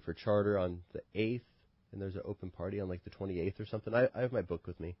boat's open for charter on the 8th, and there's an open party on like the 28th or something. I have my book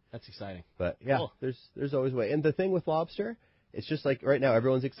with me. That's exciting. But yeah, cool. There's always a way. And the thing with lobster, it's just like right now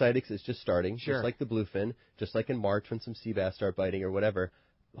everyone's excited because it's just starting. Sure. Just like the bluefin, just like in March when some sea bass start biting or whatever.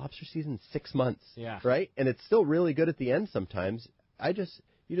 Lobster season's 6 months. Yeah. Right? And it's still really good at the end sometimes. You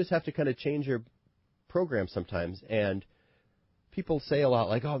just have to kind of change your program sometimes. And people say a lot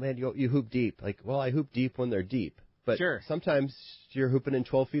like, oh, man, you hoop deep. Like, well, I hoop deep when they're deep. But sometimes you're hooping in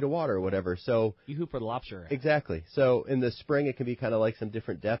 12 feet of water or whatever. So you hoop where the lobster are. Exactly. So in the spring, it can be kind of like some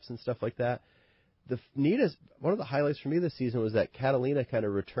different depths and stuff like that. The neatest, one of the highlights for me this season was that Catalina kind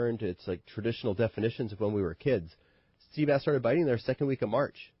of returned to its like traditional definitions of when we were kids. Sea bass started biting their second week of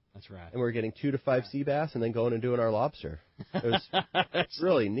March. That's right. And we were getting 2 to 5 sea bass and then going and doing our lobster. It was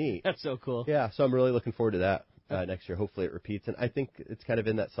really neat. That's so cool. Yeah, so I'm really looking forward to that. next year. Hopefully it repeats. And I think it's kind of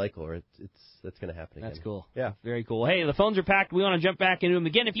in that cycle, or that's going to happen again. That's cool. Yeah. Very cool. Hey, the phones are packed. We want to jump back into them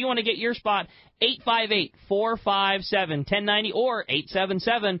again. If you want to get your spot, 858-457-1090 or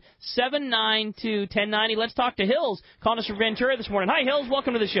 877-792-1090. Let's talk to Hills, calling us from Ventura this morning. Hi, Hills.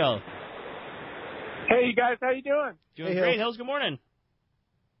 Welcome to the show. Hey, you guys. How you doing? Doing great, Hills. Good morning.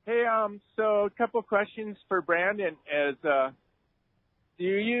 Hey, so a couple questions for Brandon. Do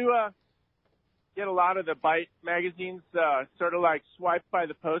you get a lot of the Bight magazines sort of like swiped by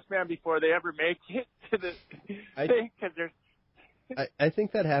the postman before they ever make it to the thing? Cause I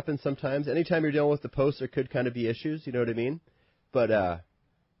think that happens sometimes. Anytime you're dealing with the post, there could kind of be issues. You know what I mean? But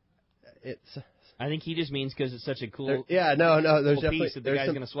it's. I think he just means because it's such a cool. No. There's definitely piece that the guy's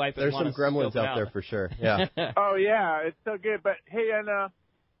going to swipe. There's some gremlins out there for sure. Yeah. Oh yeah, it's so good. But hey, and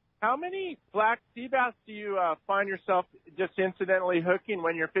how many black sea bass do you find yourself just incidentally hooking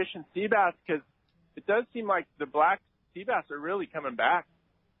when you're fishing sea bass? Because it does seem like the black sea bass are really coming back.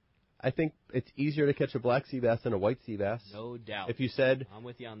 I think it's easier to catch a black sea bass than a white sea bass. No doubt. If you said, I'm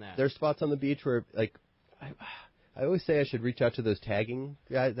with you on that. There's spots on the beach where, like, I always say I should reach out to those tagging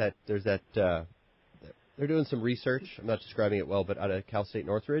guys. They're doing some research. I'm not describing it well, but out of Cal State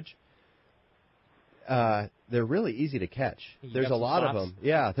Northridge. They're really easy to catch. There's a lot of them.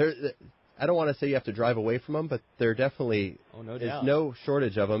 Yeah, I don't want to say you have to drive away from them, but there definitely is no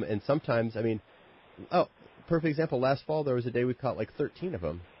shortage of them. And sometimes, perfect example, last fall there was a day we caught like 13 of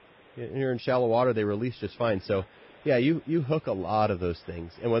them. You're in shallow water, they release just fine. So, yeah, you hook a lot of those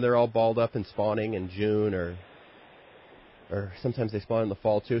things. And when they're all balled up and spawning in June or sometimes they spawn in the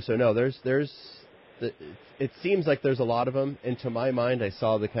fall too. So, no, it seems like there's a lot of them, and to my mind, I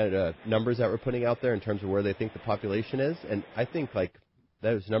saw the kind of numbers that we're putting out there in terms of where they think the population is, and I think like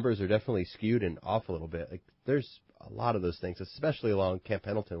those numbers are definitely skewed and off a little bit. Like there's a lot of those things, especially along Camp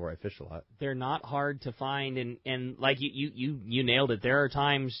Pendleton where I fish a lot. They're not hard to find, and like you nailed it. There are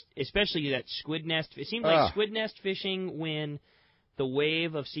times, especially that squid nest. It seems like squid nest fishing when the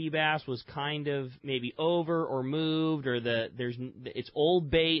wave of sea bass was kind of maybe over or moved, or it's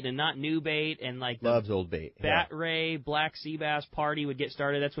old bait and not new bait, and like loves old bait. Bat ray black sea bass party would get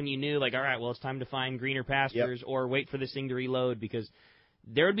started. That's when you knew, like, all right, well, it's time to find greener pastures or wait for this thing to reload, because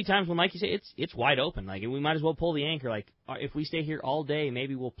there would be times when, like you say, it's wide open. Like, we might as well pull the anchor. Like, if we stay here all day,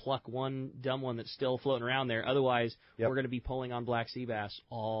 maybe we'll pluck one dumb one that's still floating around there. Otherwise, we're going to be pulling on black sea bass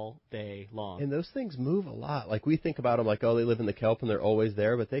all day long. And those things move a lot. Like, we think about them like, oh, they live in the kelp and they're always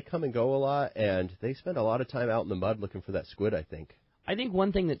there, but they come and go a lot, and they spend a lot of time out in the mud looking for that squid, I think. I think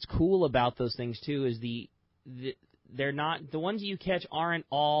one thing that's cool about those things, too, is they're not – the ones you catch aren't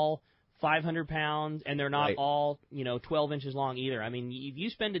all – 500 pounds, and they're not all 12 inches long either. I mean, if you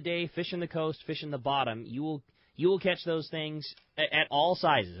spend a day fishing the coast, fishing the bottom, you will catch those things at all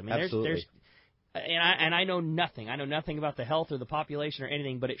sizes. I mean, absolutely. And I know nothing. I know nothing about the health or the population or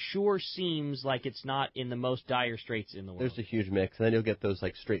anything, but it sure seems like it's not in the most dire straits in the world. There's a huge mix, and then you'll get those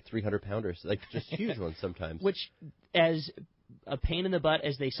like straight 300-pounders, like just huge ones sometimes. Which, as a pain in the butt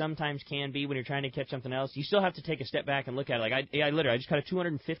as they sometimes can be when you're trying to catch something else, you still have to take a step back and look at it. Like I just caught a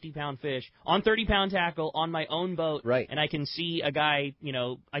 250-pound fish on 30-pound tackle on my own boat, and I can see a guy,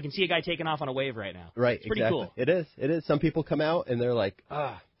 taking off on a wave right now. Right, it's pretty exactly. cool. It is. Some people come out and they're like,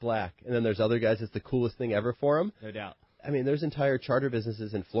 black, and then there's other guys it's the coolest thing ever for them. No doubt. I mean, there's entire charter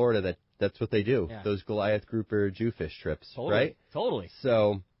businesses in Florida that's what they do. Yeah. Those Goliath grouper Jewfish trips, right? Totally.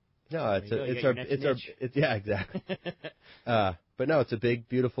 So. No, yeah, exactly. But no, it's a big,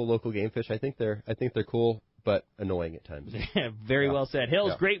 beautiful local game fish. I think they're cool, but annoying at times. Very well said.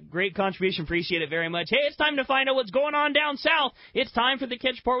 Hills, great contribution. Appreciate it very much. Hey, it's time to find out what's going on down south. It's time for the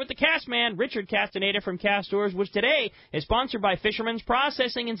Catch Report with the Cast Man, Richard Castaneda from Castors, which today is sponsored by Fisherman's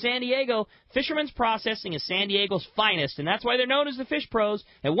Processing in San Diego. Fisherman's Processing is San Diego's finest, and that's why they're known as the Fish Pros.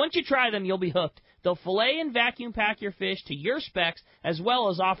 And once you try them, you'll be hooked. They'll fillet and vacuum pack your fish to your specs, as well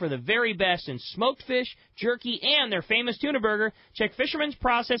as offer the very best in smoked fish, jerky, and their famous tuna burger. Check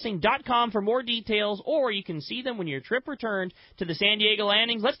fishermansprocessing.com for more details, or you can see them when your trip returns to the San Diego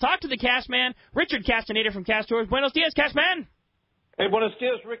landings. Let's talk to the Cast Man, Richard Castaneda from Castors. Buenos dias, Cast Man. Hey, buenos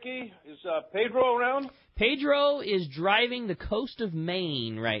dias, Ricky. Is Pedro around? Pedro is driving the coast of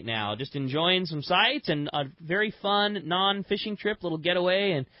Maine right now, just enjoying some sights and a very fun non-fishing trip, little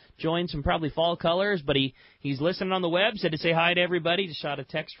getaway, and enjoying some probably fall colors. But he's listening on the web, said to say hi to everybody. Just shot a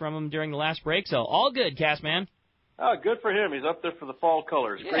text from him during the last break, so all good, Cast Man. Oh, good for him. He's up there for the fall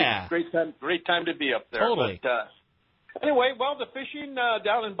colors. Yeah. Great time to be up there. Totally. But, anyway, well, the fishing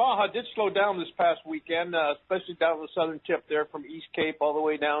down in Baja did slow down this past weekend, especially down the southern tip there from East Cape all the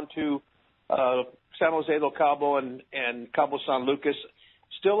way down to San Jose del Cabo and Cabo San Lucas.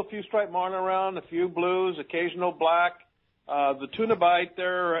 Still a few striped marlin around, a few blues, occasional black. The tuna bite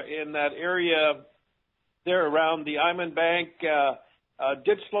there in that area there around the Iman Bank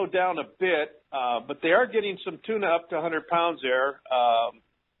did slow down a bit, but they are getting some tuna up to 100 pounds there.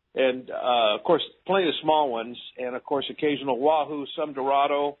 Of course, plenty of small ones, and, of course, occasional wahoo, some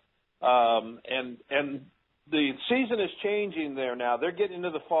dorado. And the season is changing there now. They're getting into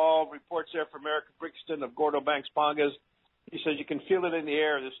the fall. Reports there from Eric Brixton of Gordo Banks Pongas. He says you can feel it in the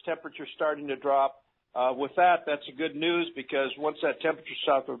air. This temperature's starting to drop. With that, that's a good news because once that temperature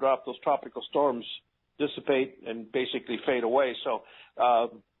starts to drop, those tropical storms dissipate and basically fade away. So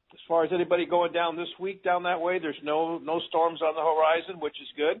as far as anybody going down this week down that way, there's no storms on the horizon, which is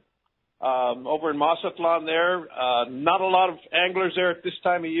good. Over in Mazatlan there, not a lot of anglers there at this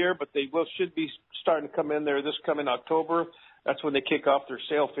time of year, but they should be starting to come in there this coming October. That's when they kick off their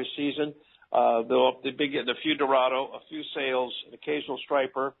sailfish season. They'll be getting a few dorado, a few sails, an occasional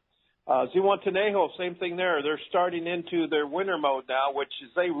striper. Zihuatanejo, same thing there. They're starting into their winter mode now, which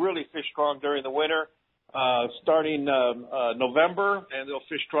is they really fish strong during the winter, starting November, and they'll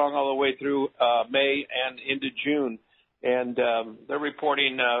fish strong all the way through May and into June. And they're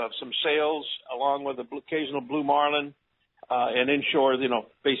reporting some sails along with the occasional blue marlin, and inshore,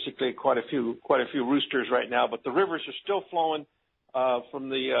 basically quite a few roosters right now. But the rivers are still flowing from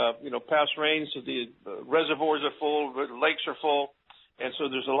the past rains. So the reservoirs are full, the lakes are full, and so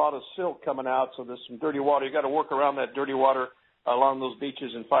there's a lot of silt coming out. So there's some dirty water. You got to work around that dirty water along those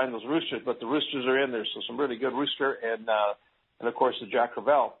beaches and find those roosters. But the roosters are in there, so some really good rooster and of course the Jack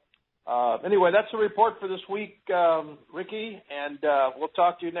Crevalle. Anyway, that's the report for this week, Ricky, and we'll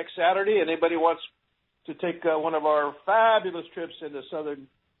talk to you next Saturday. And anybody wants to take one of our fabulous trips into southern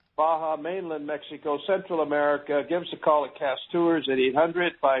Baja, mainland Mexico, Central America, give us a call at Cast Tours at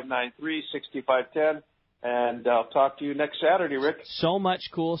 800-593-6510. And I'll talk to you next Saturday, Rick. So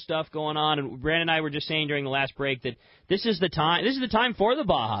much cool stuff going on. And Brandon and I were just saying during the last break that this is the time. This is the time for the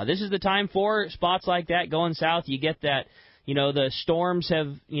Baja. This is the time for spots like that going south. You get that. The storms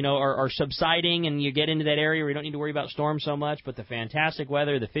have, are subsiding, and you get into that area where you don't need to worry about storms so much, but the fantastic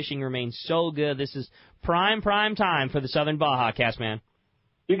weather, the fishing remains so good. This is prime time for the Southern Baja, Castman.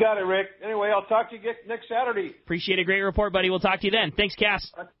 You got it, Rick. Anyway, I'll talk to you next Saturday. Appreciate a great report, buddy. We'll talk to you then. Thanks, Cass.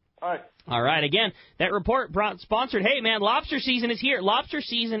 All right. Again, that report sponsored. Hey, man, lobster season is here. Lobster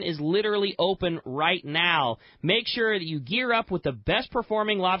season is literally open right now. Make sure that you gear up with the best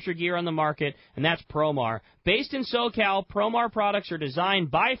performing lobster gear on the market, and that's Promar. Based in SoCal, Promar products are designed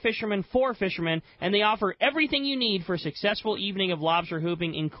by fishermen for fishermen, and they offer everything you need for a successful evening of lobster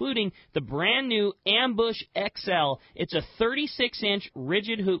hooping, including the brand new Ambush XL. It's a 36-inch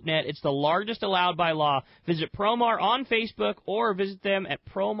rigid hoop net. It's the largest allowed by law. Visit Promar on Facebook or visit them at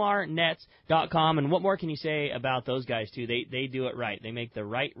promarnets.com. And what more can you say about those guys, too? They do it right. They make the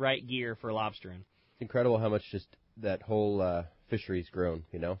right gear for lobstering. It's incredible how much just that whole fishery's grown,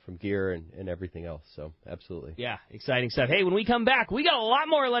 from gear and everything else. So, absolutely. Yeah, exciting stuff. Hey, when we come back, we got a lot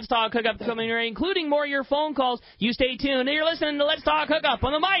more Let's Talk Hookup coming in, including more of your phone calls. You stay tuned. You're listening to Let's Talk Hookup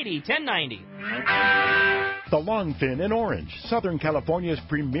on the Mighty 1090. The Longfin in Orange, Southern California's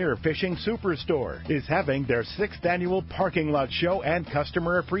premier fishing superstore, is having their 6th annual parking lot show and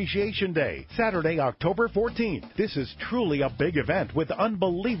customer appreciation day, Saturday, October 14th. This is truly a big event with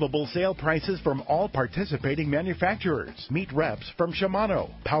unbelievable sale prices from all participating manufacturers. Meet reps from Shimano,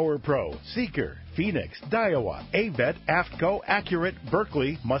 Power Pro, Seeker, Phoenix, Daiwa, Avet, AFTCO, Accurate,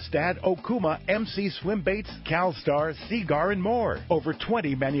 Berkeley, Mustad, Okuma, MC Swimbaits, CalStar, Seagar, and more. Over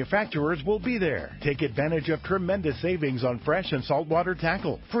 20 manufacturers will be there. Take advantage of tremendous savings on fresh and saltwater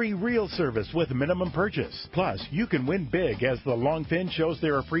tackle. Free reel service with minimum purchase. Plus, you can win big as the Longfin shows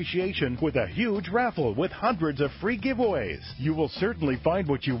their appreciation with a huge raffle with hundreds of free giveaways. You will certainly find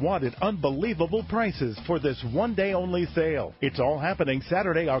what you want at unbelievable prices for this one-day only sale. It's all happening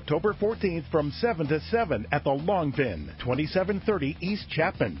Saturday, October 14th from 7 to 7 at the Longfin, 2730 East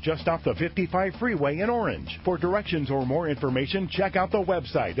Chapman, just off the 55 freeway in Orange. For directions or more information, check out the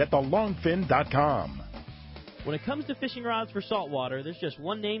website at thelongfin.com. When it comes to fishing rods for saltwater, there's just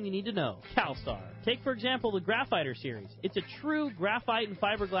one name you need to know, CalStar. Take, for example, the Graphiter series. It's a true graphite and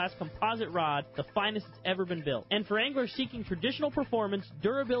fiberglass composite rod, the finest it's ever been built. And for anglers seeking traditional performance,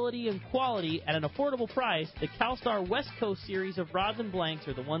 durability, and quality at an affordable price, the CalStar West Coast series of rods and blanks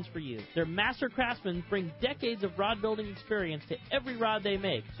are the ones for you. Their master craftsmen bring decades of rod building experience to every rod they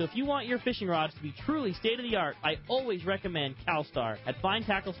make. So if you want your fishing rods to be truly state-of-the-art, I always recommend CalStar at fine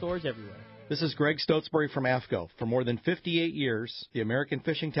tackle stores everywhere. This is Greg Stotesbury from AFCO. For more than 58 years, the American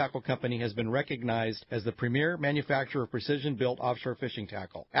Fishing Tackle Company has been recognized as the premier manufacturer of precision-built offshore fishing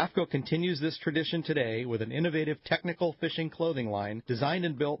tackle. AFCO continues this tradition today with an innovative technical fishing clothing line designed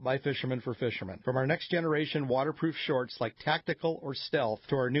and built by fishermen for fishermen. From our next-generation waterproof shorts like Tactical or Stealth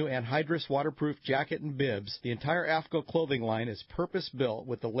to our new anhydrous waterproof jacket and bibs, the entire AFCO clothing line is purpose-built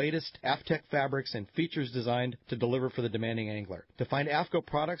with the latest AFTEC fabrics and features designed to deliver for the demanding angler. To find AFCO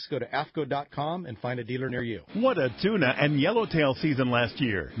products, go to AFCO.com and find a dealer near you. What a tuna and yellowtail season last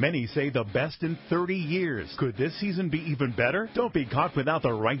year. Many say the best in 30 years. Could this season be even better? Don't be caught without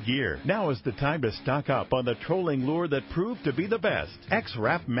the right gear. Now is the time to stock up on the trolling lure that proved to be the best.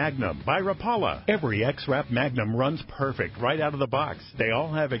 X-Rap Magnum by Rapala. Every X-Rap Magnum runs perfect right out of the box. They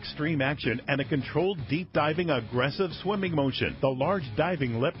all have extreme action and a controlled deep diving aggressive swimming motion. The large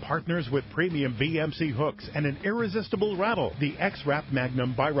diving lip partners with premium BMC hooks and an irresistible rattle. The X-Rap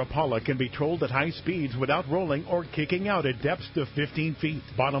Magnum by Rapala can be trolled at high speeds without rolling or kicking out at depths to 15 feet.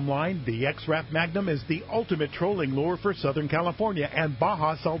 Bottom line, the X-Rap Magnum is the ultimate trolling lure for Southern California and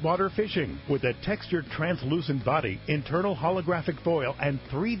Baja saltwater fishing. With a textured translucent body, internal holographic foil, and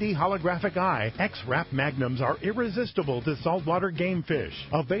 3D holographic eye, X-Rap Magnums are irresistible to saltwater game fish.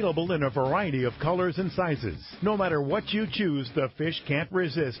 Available in a variety of colors and sizes. No matter what you choose, the fish can't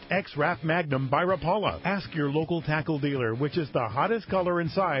resist X-Rap Magnum by Rapala. Ask your local tackle dealer which is the hottest color and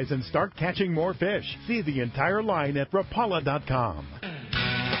size and start catching more fish. See the entire line at Rapala.com.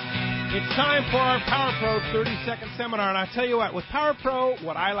 It's time for our Power Pro 30-second seminar, and I tell you what, with Power Pro,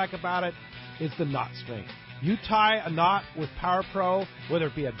 what I like about it is the knot strength. You tie a knot with Power Pro, whether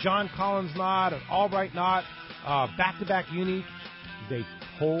it be a John Collins knot, an Albright knot, back-to-back uni, they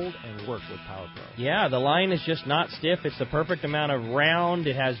hold and work with Power Pro. Yeah, the line is just not stiff. It's the perfect amount of round.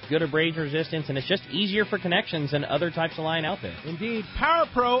 It has good abrasion resistance, and it's just easier for connections than other types of line out there. Indeed. Power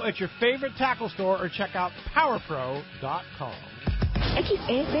Pro at your favorite tackle store or check out PowerPro.com.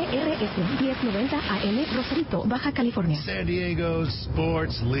 XECRS 1090 AM Rosarito, Baja California. San Diego's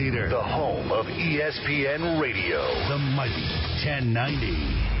sports leader. The home of ESPN Radio. The mighty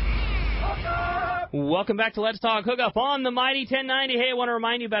 1090. Welcome back to Let's Talk Hookup on the Mighty 1090. Hey, I want to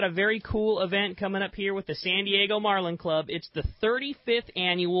remind you about a very cool event coming up here with the San Diego Marlin Club. It's the 35th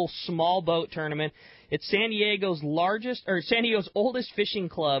annual small boat tournament. It's San Diego's oldest fishing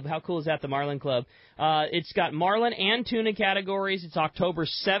club. How cool is that, the Marlin Club? It's got marlin and tuna categories. It's October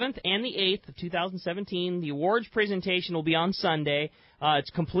 7th and the 8th of 2017. The awards presentation will be on Sunday. It's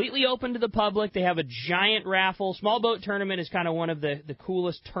completely open to the public. They have a giant raffle. Small boat tournament is kind of one of the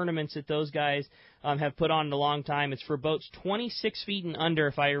coolest tournaments that those guys have put on in a long time. It's for boats 26 feet and under,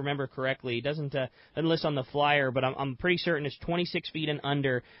 if I remember correctly. It doesn't list on the flyer, but I'm pretty certain it's 26 feet and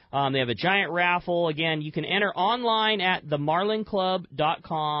under. They have a giant raffle. Again, you can enter online at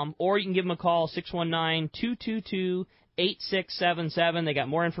themarlinclub.com, or you can give them a call, 619-222-8677. They got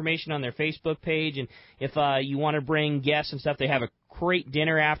more information on their Facebook page, and if you want to bring guests and stuff, they have a great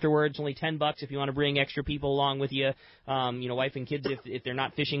dinner afterwards. Only $10 if you want to bring extra people along with you, wife and kids if they're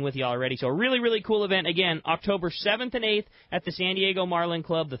not fishing with you already. So a really, really cool event. Again, October 7th and 8th at the San Diego Marlin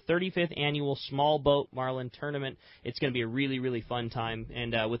Club, the 35th annual Small Boat Marlin Tournament. It's going to be a really, really fun time.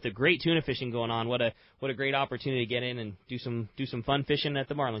 And with the great tuna fishing going on, what a great opportunity to get in and do some fun fishing at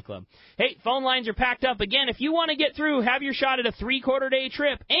the Marlin Club. Hey, phone lines are packed up. Again, if you want to get through, have your shot at a 3/4 day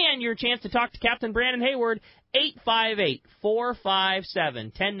trip and your chance to talk to Captain Brandon Hayward,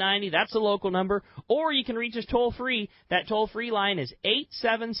 858-457-1090. That's the local number. Or you can reach us toll-free. That toll-free line is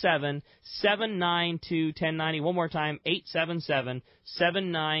 877-792-1090. One more time,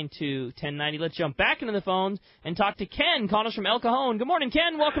 877-792-1090. Let's jump back into the phones and talk to Ken, calling us from El Cajon. Good morning,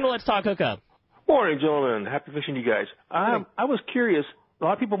 Ken. Welcome to Let's Talk Hookup. Morning, gentlemen. Happy fishing to you guys. I was curious. A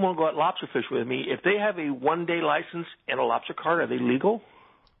lot of people want to go out lobster fish with me. If they have a one-day license and a lobster card, are they legal?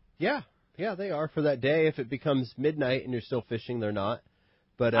 Yeah. Yeah, they are for that day. If it becomes midnight and you're still fishing, they're not.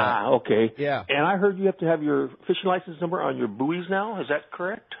 But okay. Yeah. And I heard you have to have your fishing license number on your buoys now. Is that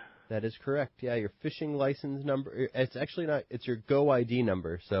correct? That is correct. Yeah, your fishing license number. It's actually not. It's your Go ID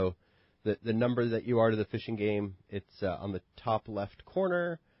number. So the number that you are to the fishing game, it's on the top left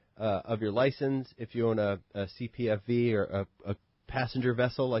corner of your license. If you own a CPFV or a passenger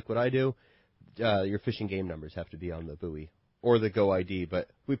vessel like what I do, your fishing game numbers have to be on the buoy. Or the Go ID,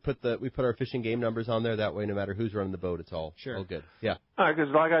 but we put our fishing game numbers on there. That way, no matter who's running the boat, it's all good. Yeah. All right, because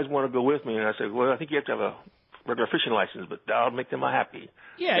a lot of guys want to go with me, and I said, well, I think you have to have a regular fishing license, but that'll make them happy.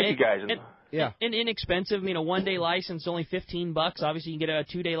 Yeah. Thank you guys. Yeah. And inexpensive. A one-day license is only $15. Obviously, you can get a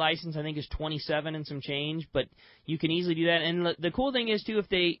two-day license. I think is $27 and some change. But you can easily do that. And the cool thing is too, if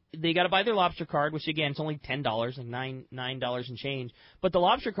they got to buy their lobster card, which again it's only $10, like $9 and change. But the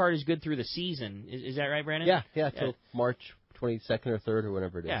lobster card is good through the season. Is that right, Brandon? Yeah, till March 22nd or 3rd or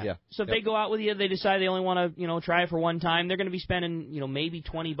whatever it is. Yeah. So if they go out with you, they decide they only want to, try it for one time, they're going to be spending, maybe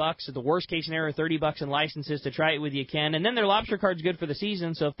 $20. At the worst case scenario, $30 in licenses to try it with you can. And then their lobster card's good for the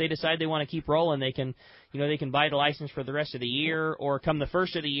season. So if they decide they want to keep rolling, they can, they can buy the license for the rest of the year, or come the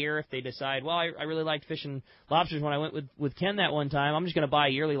first of the year if they decide, well, I really liked fishing lobsters when I went with Ken that one time. I'm just going to buy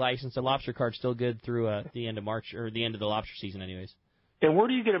a yearly license. The lobster card's still good through the end of March, or the end of the lobster season, anyways. And where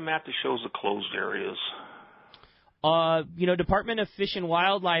do you get a map that shows the closed areas? Department of Fish and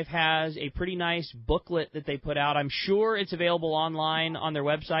Wildlife has a pretty nice booklet that they put out. I'm sure it's available online on their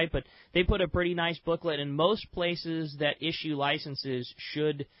website, but they put a pretty nice booklet, and most places that issue licenses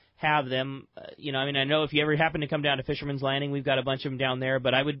should have them. I know if you ever happen to come down to Fisherman's Landing, we've got a bunch of them down there,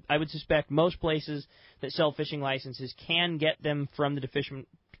 but I would suspect most places that sell fishing licenses can get them from the Department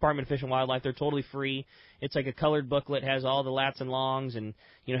of Fish and Wildlife. They're totally free. It's like a colored booklet, has all the lats and longs, and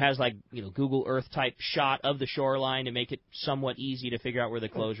has Google Earth type shot of the shoreline to make it somewhat easy to figure out where the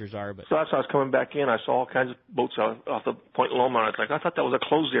closures are. But so that's how I was coming back in. I saw all kinds of boats off the Point Loma, and I was like, I thought that was a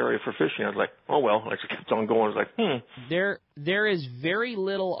closed area for fishing. I was like, oh well. I just kept on going. I was like, There is very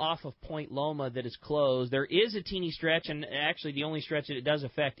little off of Point Loma that is closed. There is a teeny stretch, and actually the only stretch that it does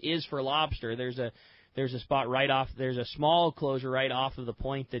affect is for lobster. There's a spot right off. There's a small closure right off of the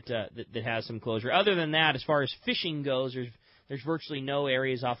point that has some closure. Other than that, as far as fishing goes, there's virtually no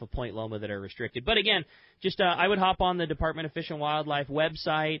areas off of Point Loma that are restricted. But again, I would hop on the Department of Fish and Wildlife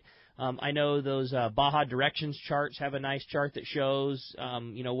website. I know those Baja directions charts have a nice chart that shows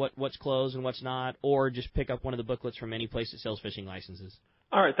what's closed and what's not, or just pick up one of the booklets from any place that sells fishing licenses.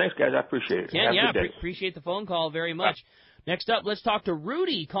 All right, thanks guys, I appreciate it. Ken, appreciate the phone call very much. Next up, let's talk to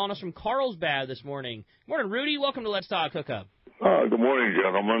Rudy, calling us from Carlsbad this morning. Morning, Rudy. Welcome to Let's Talk Hookup. Good morning,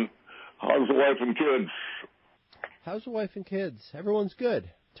 gentlemen. How's the wife and kids? How's the wife and kids? Everyone's good.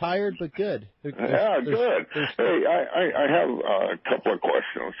 Tired, but good. Good. Hey, I have a couple of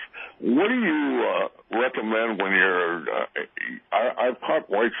questions. What do you recommend when you're... I've caught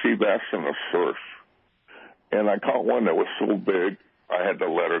white sea bass in the surf, and I caught one that was so big I had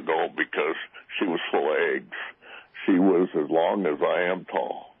to let her go because she was full of eggs. She was as long as I am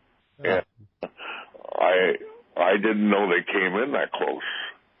tall. And I didn't know they came in that close.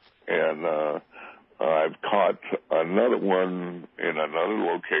 And I've caught another one in another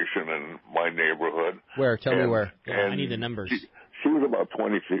location in my neighborhood. Where? Tell me where. I need the numbers. She was about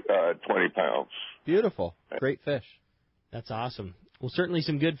 20 pounds. Beautiful. Great fish. That's awesome. Well, certainly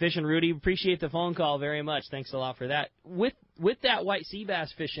some good fishing, Rudy. Appreciate the phone call very much. Thanks a lot for that. With that white sea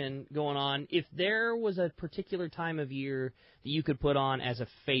bass fishing going on, if there was a particular time of year that you could put on as a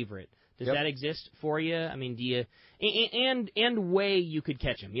favorite, does that exist for you? I mean, do you and way you could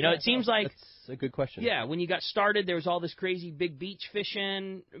catch them? It seems like that's a good question. Yeah, when you got started, there was all this crazy big beach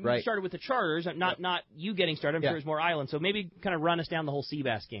fishing. Right. You started with the charters, not you getting started. I'm sure it was more island. So maybe kind of run us down the whole sea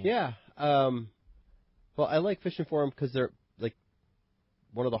bass game. Yeah. Well, I like fishing for them because they're like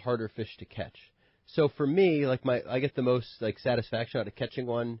one of the harder fish to catch. So for me, I get the most satisfaction out of catching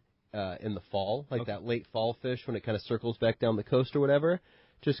one in the fall, that late fall fish when it kind of circles back down the coast or whatever,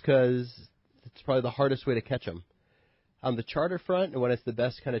 just because it's probably the hardest way to catch them. On the charter front, and when it's the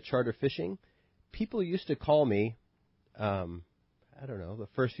best kind of charter fishing, people used to call me, I don't know, the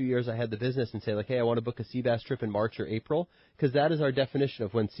first few years I had the business and say, hey, I want to book a sea bass trip in March or April, because that is our definition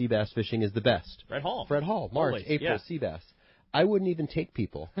of when sea bass fishing is the best. Fred Hall, March, always. April, sea bass. I wouldn't even take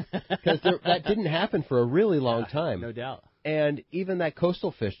people because that didn't happen for a really long time. No doubt. And even that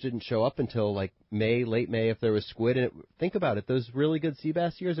coastal fish didn't show up until May, late May, if there was squid. And think about it, those really good sea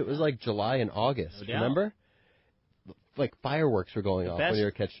bass years, it was July and August. No doubt. Remember? Fireworks were going off when you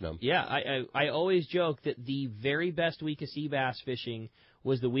were catching them. Yeah, I always joke that the very best week of sea bass fishing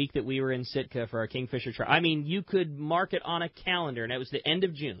was the week that we were in Sitka for our Kingfisher trial. I mean, you could mark it on a calendar, and it was the end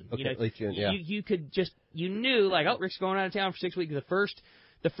of June. Okay, late June, yeah. You could just, knew, Rick's going out of town for 6 weeks. That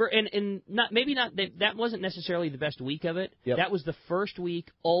wasn't necessarily the best week of it. Yep. That was the first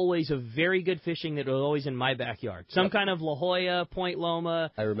week, always of very good fishing that was always in my backyard. Some kind of La Jolla, Point Loma.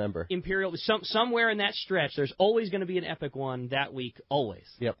 I remember. Imperial, somewhere in that stretch, there's always going to be an epic one that week, always.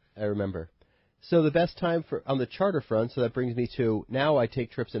 Yep, I remember. So the best time on the charter front, so that brings me to, now I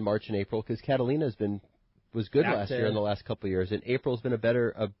take trips in March and April, because Catalina's was good last year in the last couple of years, and April's been a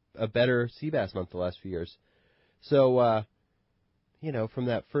better sea bass month the last few years. So, from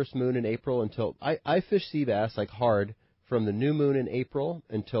that first moon in April until I fish sea bass hard from the new moon in April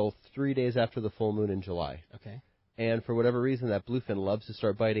until 3 days after the full moon in July. Okay. And for whatever reason, that bluefin loves to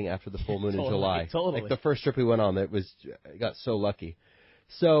start biting after the full moon in July. Totally. Like the first trip we went on, it got so lucky.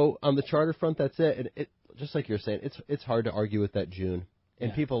 So on the charter front, that's it. And it just like you're saying, it's hard to argue with that June.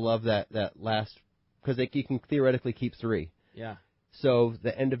 And people love that last, because you can theoretically keep 3. Yeah. So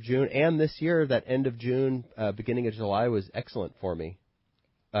the end of June, and this year, that end of June, beginning of July was excellent for me.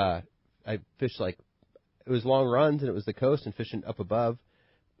 I fished it was long runs, and it was the coast and fishing up above.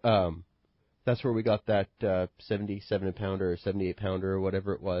 That's where we got that 77-pounder or 78-pounder or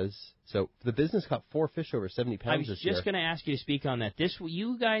whatever it was. So the business caught 4 fish over 70 pounds this year. I was just going to ask you to speak on that.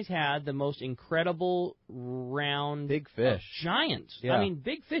 You guys had the most incredible round big fish, giants. Yeah. I mean,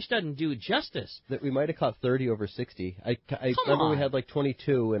 big fish doesn't do it justice. That we might have caught 30 over 60. I remember we had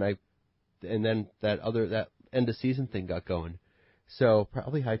 22, and then that end of season thing got going. So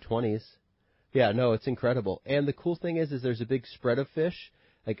probably high 20s. Yeah, no, it's incredible. And the cool thing is there's a big spread of fish.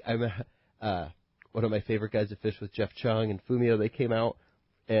 One of my favorite guys to fish with Jeff Chung and Fumio, they came out,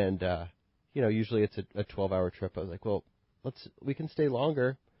 and usually it's a 12-hour trip. I was like, well, we can stay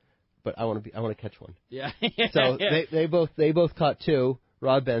longer, but I want to catch one. Yeah. So they both caught 2.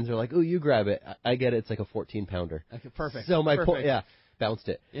 Rod bends are like, ooh, you grab it. I get it. It's like a 14-pounder. Okay, perfect. So my point, bounced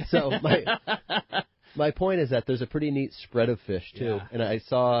it. So my point is that there's a pretty neat spread of fish too,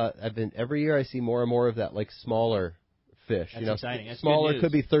 and every year I see more and more of that That's smaller fish. exciting. That's smaller good news.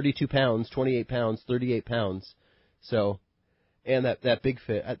 could be 32 pounds, 28 pounds, 38 pounds. So, and that big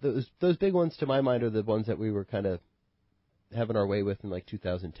fish, those big ones to my mind are the ones that we were kind of having our way with in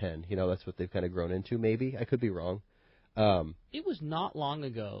 2010. That's what they've kind of grown into. Maybe I could be wrong. It was not long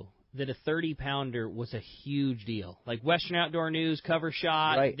ago that a 30-pounder was a huge deal. Like Western Outdoor News cover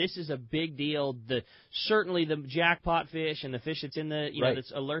shot. Right. This is a big deal. Certainly the jackpot fish and the fish that's in the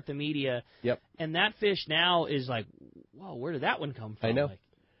that's alert the media. Yep. And that fish now is like, whoa, where did that one come from? I know.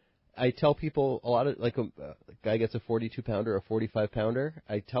 I tell people a lot of a guy gets a 42-pounder, a 45-pounder.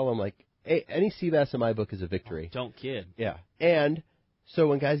 I tell him hey, any sea bass in my book is a victory. Oh, don't kid. Yeah. And so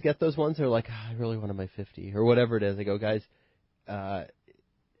when guys get those ones, they're like, I really wanted my 50 or whatever it is. I go, guys, I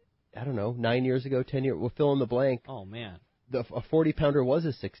don't know, 9 years ago, 10 years, we'll fill in the blank. Oh, man. A 40-pounder was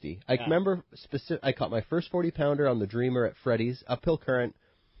a 60. I remember I caught my first 40-pounder on the Dreamer at Freddy's, uphill current,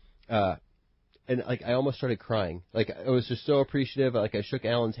 and I almost started crying. I was just so appreciative. I shook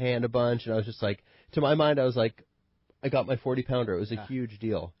Alan's hand a bunch, and I was just to my mind, I was like, I got my 40-pounder. It was a huge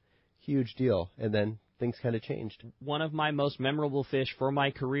deal. And then things kind of changed. One of my most memorable fish for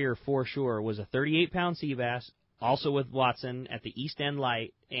my career, for sure, was a 38-pound sea bass, also with Watson at the East End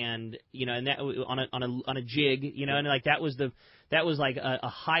Light, and and that on a jig, and that was a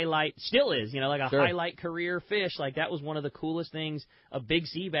highlight, still is, a highlight career fish. That was one of the coolest things. A big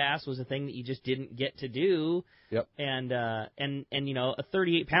sea bass was a thing that you just didn't get to do. Yep. And a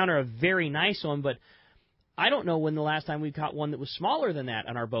 38-pounder, a very nice one, but I don't know when the last time we caught one that was smaller than that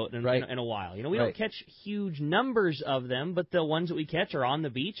on our boat in a while. We don't catch huge numbers of them, but the ones that we catch are on the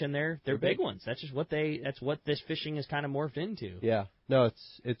beach, and they're big ones. That's just what this fishing has kind of morphed into. Yeah. No,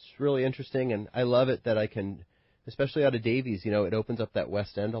 it's really interesting, and I love it that I can, especially out of Davies, it opens up that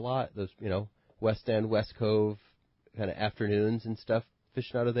West End a lot. Those, West End, West Cove kind of afternoons and stuff,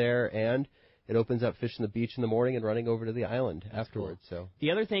 fishing out of there, and it opens up fishing the beach in the morning and running over to the island afterwards. Cool. So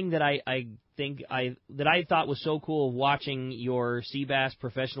the other thing that I thought was so cool of watching your sea bass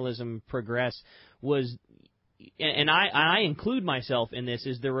professionalism progress was, and I include myself in this,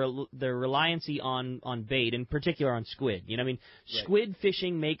 is the reliancy on bait, in particular on squid. Squid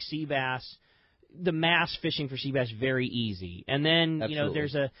fishing makes sea bass, the mass fishing for sea bass, very easy. And then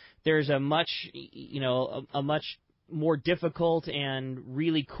there's a much more difficult and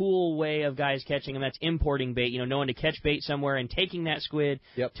really cool way of guys catching them. That's importing bait, knowing to catch bait somewhere and taking that squid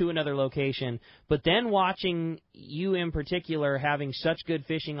to another location. But then watching you in particular having such good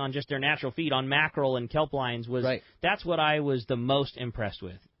fishing on just their natural feed, on mackerel and kelp lines, that's what I was the most impressed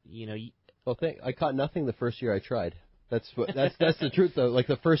with. I caught nothing the first year I tried. That's the truth though.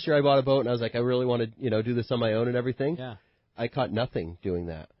 The first year I bought a boat and I was like, I really want to do this on my own and everything. Yeah. I caught nothing doing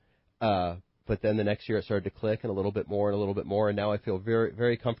that. But then the next year it started to click, and a little bit more, and now I feel very,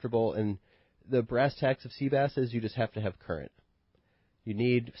 very comfortable. And the brass tacks of sea bass is you just have to have current. You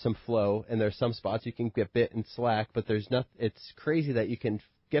need some flow, and there's some spots you can get bit and slack, but there's nothing. It's crazy that you can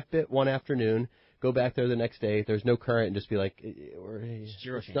get bit one afternoon, go back there the next day, there's no current, and just be like,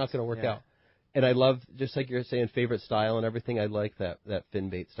 it's not going to work out. And I love, just like you're saying, favorite style and everything, I like that fin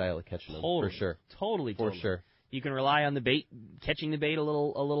bait style of catching them, for sure. Totally. For sure. You can rely on the bait, catching the bait a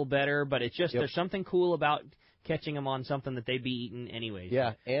little better, but it's just there's something cool about catching them on something that they'd be eating anyways.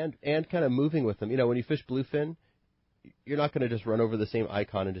 Yeah, and kind of moving with them. When you fish bluefin, you're not going to just run over the same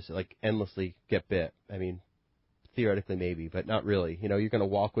icon and just like endlessly get bit. I mean, theoretically maybe, but not really. You know, you're going to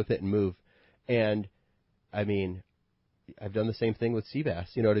walk with it and move. And I mean, I've done the same thing with sea bass.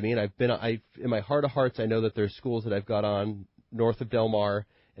 You know what I mean? In my heart of hearts, I know that there's schools that I've got on north of Del Mar,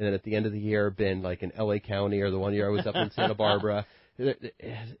 and then at the end of the year, been like in L.A. County, or the one year I was up in Santa Barbara.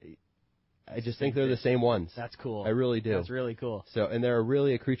 I just think they're the same ones. That's cool. I really do. That's really cool. So, and they're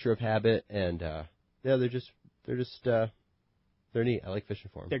really a creature of habit, and they're neat. I like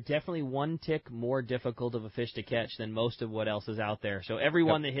fishing for them. They're definitely one tick more difficult of a fish to catch than most of what else is out there. So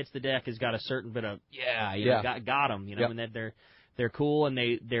everyone that hits the deck has got a certain bit of got them. You know, and that they're cool, and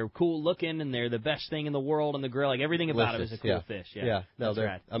they're cool looking, and they're the best thing in the world on the grill. Like everything about it is a cool fish. Yeah. No, that's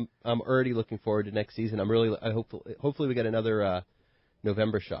right. I'm already looking forward to next season. Hopefully we get another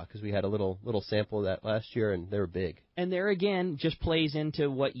November shot, because we had a little sample of that last year, and they were big. And there again, just plays into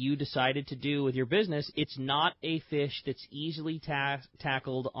what you decided to do with your business. It's not a fish that's easily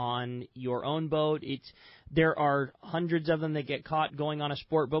tackled on your own boat. There are hundreds of them that get caught going on a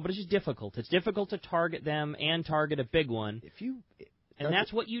sport boat, but it's just difficult. It's difficult to target them and target a big one. And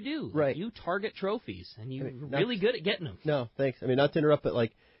that's what you do. Right. You target trophies, and you're really good at getting them. No, thanks. I mean, not to interrupt, but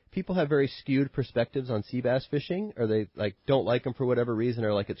like, people have very skewed perspectives on sea bass fishing, or they like don't like them for whatever reason,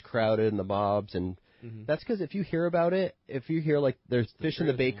 or like it's crowded and the mobs, and that's because if you hear about it, if you hear like there's fish in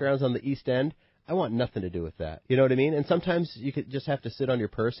the bait grounds on the East End, I want nothing to do with that. You know what I mean? And sometimes you could just have to sit on your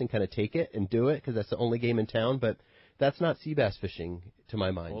purse and kind of take it and do it, because that's the only game in town. But that's not sea bass fishing to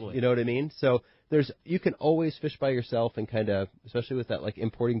my mind. Totally. You know what I mean? So you can always fish by yourself, and kind of, especially with that like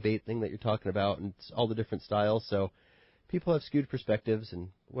importing bait thing that you're talking about, and all the different styles. So people have skewed perspectives and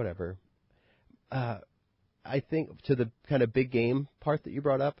whatever. I think to the kind of big game part that you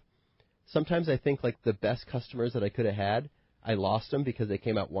brought up, sometimes I think like the best customers that I could have had, I lost them because they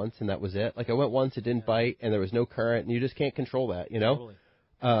came out once and that was it. Like I went once, it didn't bite, and there was no current, and you just can't control that, you know?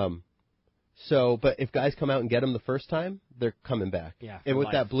 Totally. But if guys come out and get them the first time, they're coming back. Yeah, and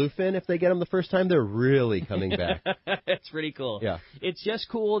with that bluefin, if they get them the first time, they're really coming back. That's pretty cool. Yeah. It's just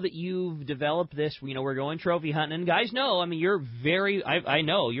cool that you've developed this. You know, we're going trophy hunting, and guys know. I mean, I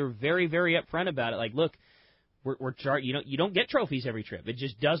know you're very, very upfront about it. Like, look, you don't get trophies every trip. It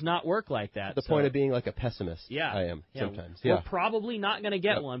just does not work like that. The point of being like a pessimist. Yeah. I am sometimes. We're probably not going to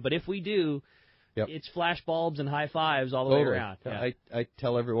get one, but if we do, it's flash bulbs and high fives all the way around. Yeah. I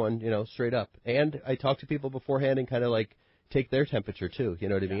tell everyone, straight up. And I talk to people beforehand and kind of like take their temperature too, you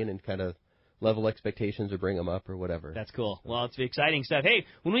know what I mean? And kind of level expectations or bring them up or whatever. That's cool. Well, it's exciting stuff. Hey,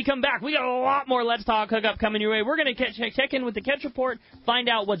 when we come back, we got a lot more Let's Talk Hookup coming your way. We're going to check in with the catch report, find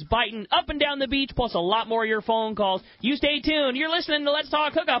out what's biting up and down the beach, plus a lot more of your phone calls. You stay tuned. You're listening to Let's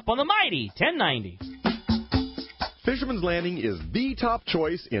Talk Hookup on the mighty 1090. Fisherman's Landing is the top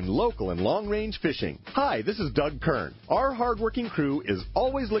choice in local and long-range fishing. Hi, this is Doug Kern. Our hardworking crew is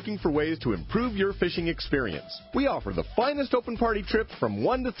always looking for ways to improve your fishing experience. We offer the finest open party trips from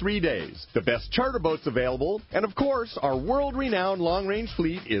 1 to 3 days, the best charter boats available, and of course, our world-renowned long-range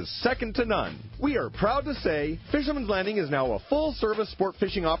fleet is second to none. We are proud to say Fisherman's Landing is now a full-service sport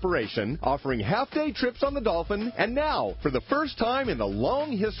fishing operation, offering half-day trips on the Dolphin, and now, for the first time in the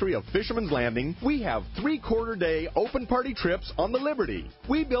long history of Fisherman's Landing, we have 3/4-day open party trips on the Liberty.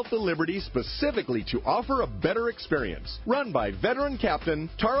 We built the Liberty specifically to offer a better experience. Run by veteran captain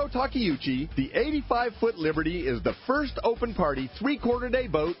Taro Takeuchi, the 85-foot Liberty is the first open party 3/4-day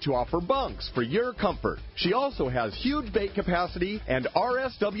boat to offer bunks for your comfort. She also has huge bait capacity and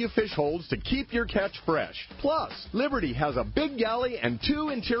RSW fish holds to keep your catch fresh. Plus, Liberty has a big galley and 2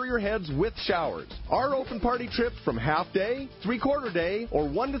 interior heads with showers. Our open party trips from half-day, 3/4-day, or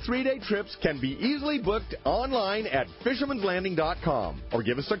 1 to 3 day trips can be easily booked online at fishermanslanding.com or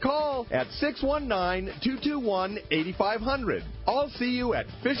give us a call at 619-221-8500. I'll see you at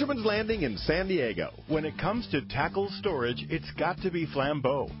Fisherman's Landing in San Diego. When it comes to tackle storage, it's got to be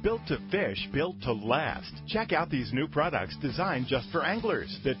Flambeau. Built to fish, built to last. Check out these new products designed just for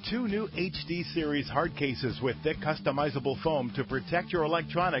anglers. The 2 new HD Series hard cases with thick customizable foam to protect your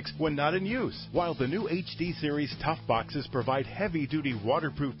electronics when not in use. While the new HD Series tough boxes provide heavy-duty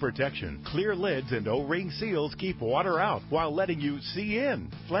waterproof protection. Clear lids and O-ring seals keep water out while letting you see in.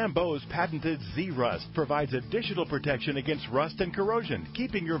 Flambeau's patented Z-Rust provides additional protection against rust and corrosion,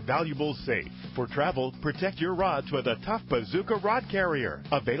 keeping your valuables safe. For travel, protect your rods with a tough Bazooka rod carrier.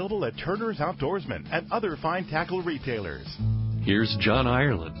 Available at Turner's Outdoorsman and other fine tackle retailers. Here's John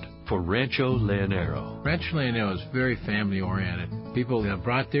Ireland for Rancho Leonero. Rancho Leonero is very family-oriented. People have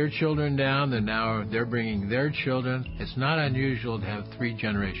brought their children down, and now they're bringing their children. It's not unusual to have 3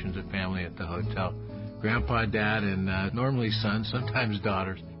 generations of family at the hotel. Grandpa, Dad, and normally sons, sometimes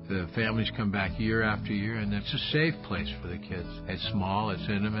daughters. The families come back year after year, and it's a safe place for the kids. It's small, it's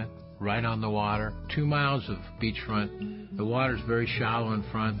intimate, right on the water, 2 miles of beachfront. The water's very shallow in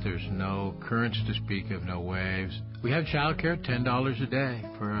front. There's no currents to speak of, no waves. We have childcare, $10 a day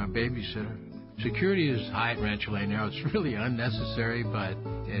for a babysitter. Security is high at Rancho La Nero. It's really unnecessary, but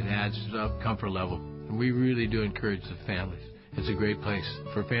it adds up comfort level. And we really do encourage the families. It's a great place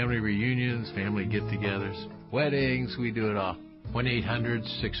for family reunions, family get-togethers, weddings. We do it all.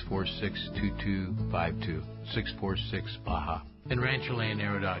 1-800-646-2252, 646-BAJA. And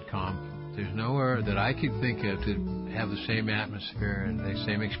RanchoLaNero.com. There's nowhere that I could think of to have the same atmosphere and the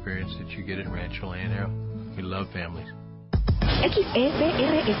same experience that you get at Rancho La Nero. We love families. XEPRS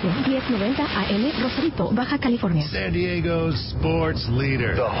 1090 AM Rosarito, Baja California. San Diego's sports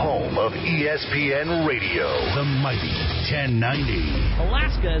leader. The home of ESPN Radio. The mighty 1090.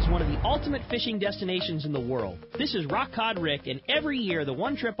 Alaska is one of the ultimate fishing destinations in the world. This is Rock Cod Rick, and every year the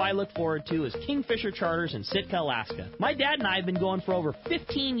one trip I look forward to is Kingfisher Charters in Sitka, Alaska. My dad and I have been going for over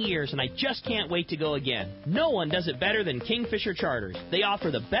 15 years, and I just can't wait to go again. No one does it better than Kingfisher Charters. They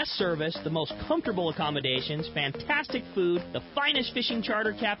offer the best service, the most comfortable accommodations, fantastic food, the finest fishing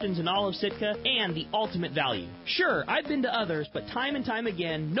charter captains in all of Sitka, and the ultimate value. Sure, I've been to others, but time and time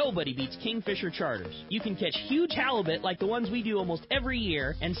again, nobody beats Kingfisher Charters. You can catch huge halibut like the ones we do almost every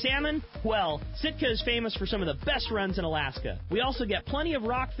year, and salmon, well, Sitka is famous for some of the best runs in Alaska. We also get plenty of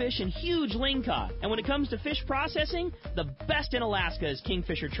rockfish and huge lingcod. And when it comes to fish processing, the best in Alaska is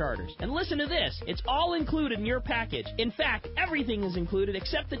Kingfisher Charters. And listen to this, it's all included in your package. In fact, everything is included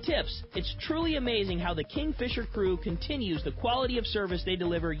except the tips. It's truly amazing how the Kingfisher crew continues the quality of service they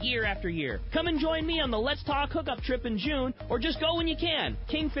deliver year after year. Come and join me on the Let's Talk Hookup trip in June, or just go when you can.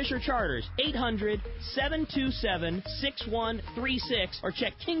 Kingfisher Charters, 800-727-6136, or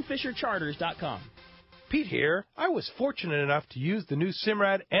check kingfishercharters.com. Pete here. I was fortunate enough to use the new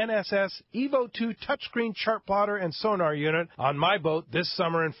Simrad NSS Evo 2 touchscreen chart plotter and sonar unit on my boat this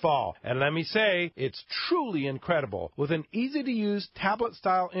summer and fall. And let me say, it's truly incredible. With an easy-to-use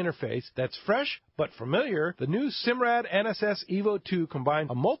tablet-style interface that's fresh but familiar, the new Simrad NSS Evo 2 combines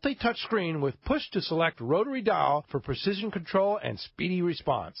a multi-touch screen with push-to-select rotary dial for precision control and speedy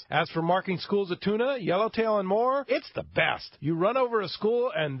response. As for marking schools of tuna, yellowtail, and more, it's the best. You run over a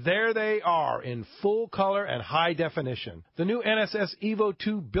school, and there they are in full color and high definition. The new NSS Evo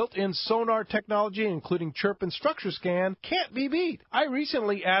 2 built-in sonar technology, including chirp and structure scan, can't be beat. I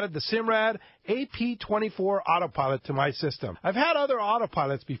recently added the Simrad AP24 autopilot to my system. I've had other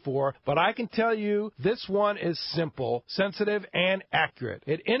autopilots before, but I can tell you this one is simple, sensitive, and accurate.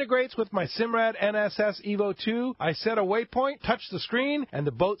 It integrates with my Simrad NSS Evo 2. I set a waypoint, touch the screen, and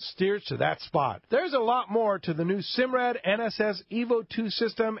the boat steers to that spot. There's a lot more to the new Simrad NSS Evo 2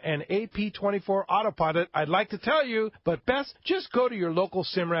 system and AP24 autopilot I'd like to tell you, but best just go to your local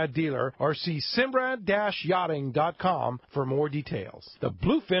Simrad dealer or see simrad-yachting.com for more details. The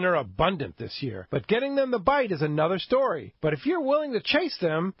bluefin are abundant this year, but getting them to bite is another story. But if you're willing to chase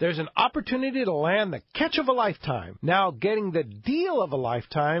them, there's an opportunity to land the catch of a lifetime. Now, getting the deal of a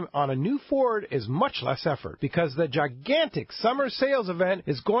lifetime on a new Ford is much less effort because the gigantic summer sales event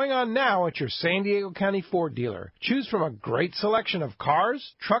is going on now at your San Diego County Ford dealer. Choose from a great selection of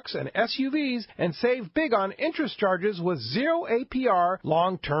cars, trucks, and SUVs and save big on interest charges with 0 APR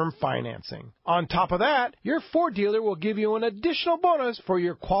long-term financing. On top of that, your Ford dealer will give you an additional bonus for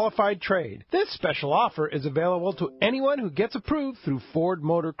your qualified trade. This special offer is available to anyone who gets approved through Ford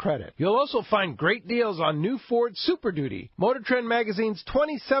Motor Credit. You'll also find great deals on new Ford Super Duty, Motor Trend Magazine's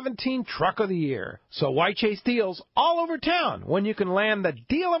 2017 Truck of the Year. So why chase deals all over town when you can land the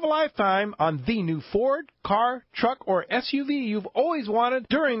deal of a lifetime on the new Ford, car, truck, or SUV you've always wanted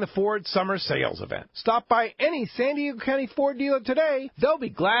during the Ford Summer Sales Event? Stop by any San Diego County Ford dealer today. They'll be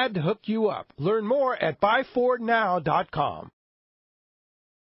glad to hook you up. Learn more at buyfordnow.com.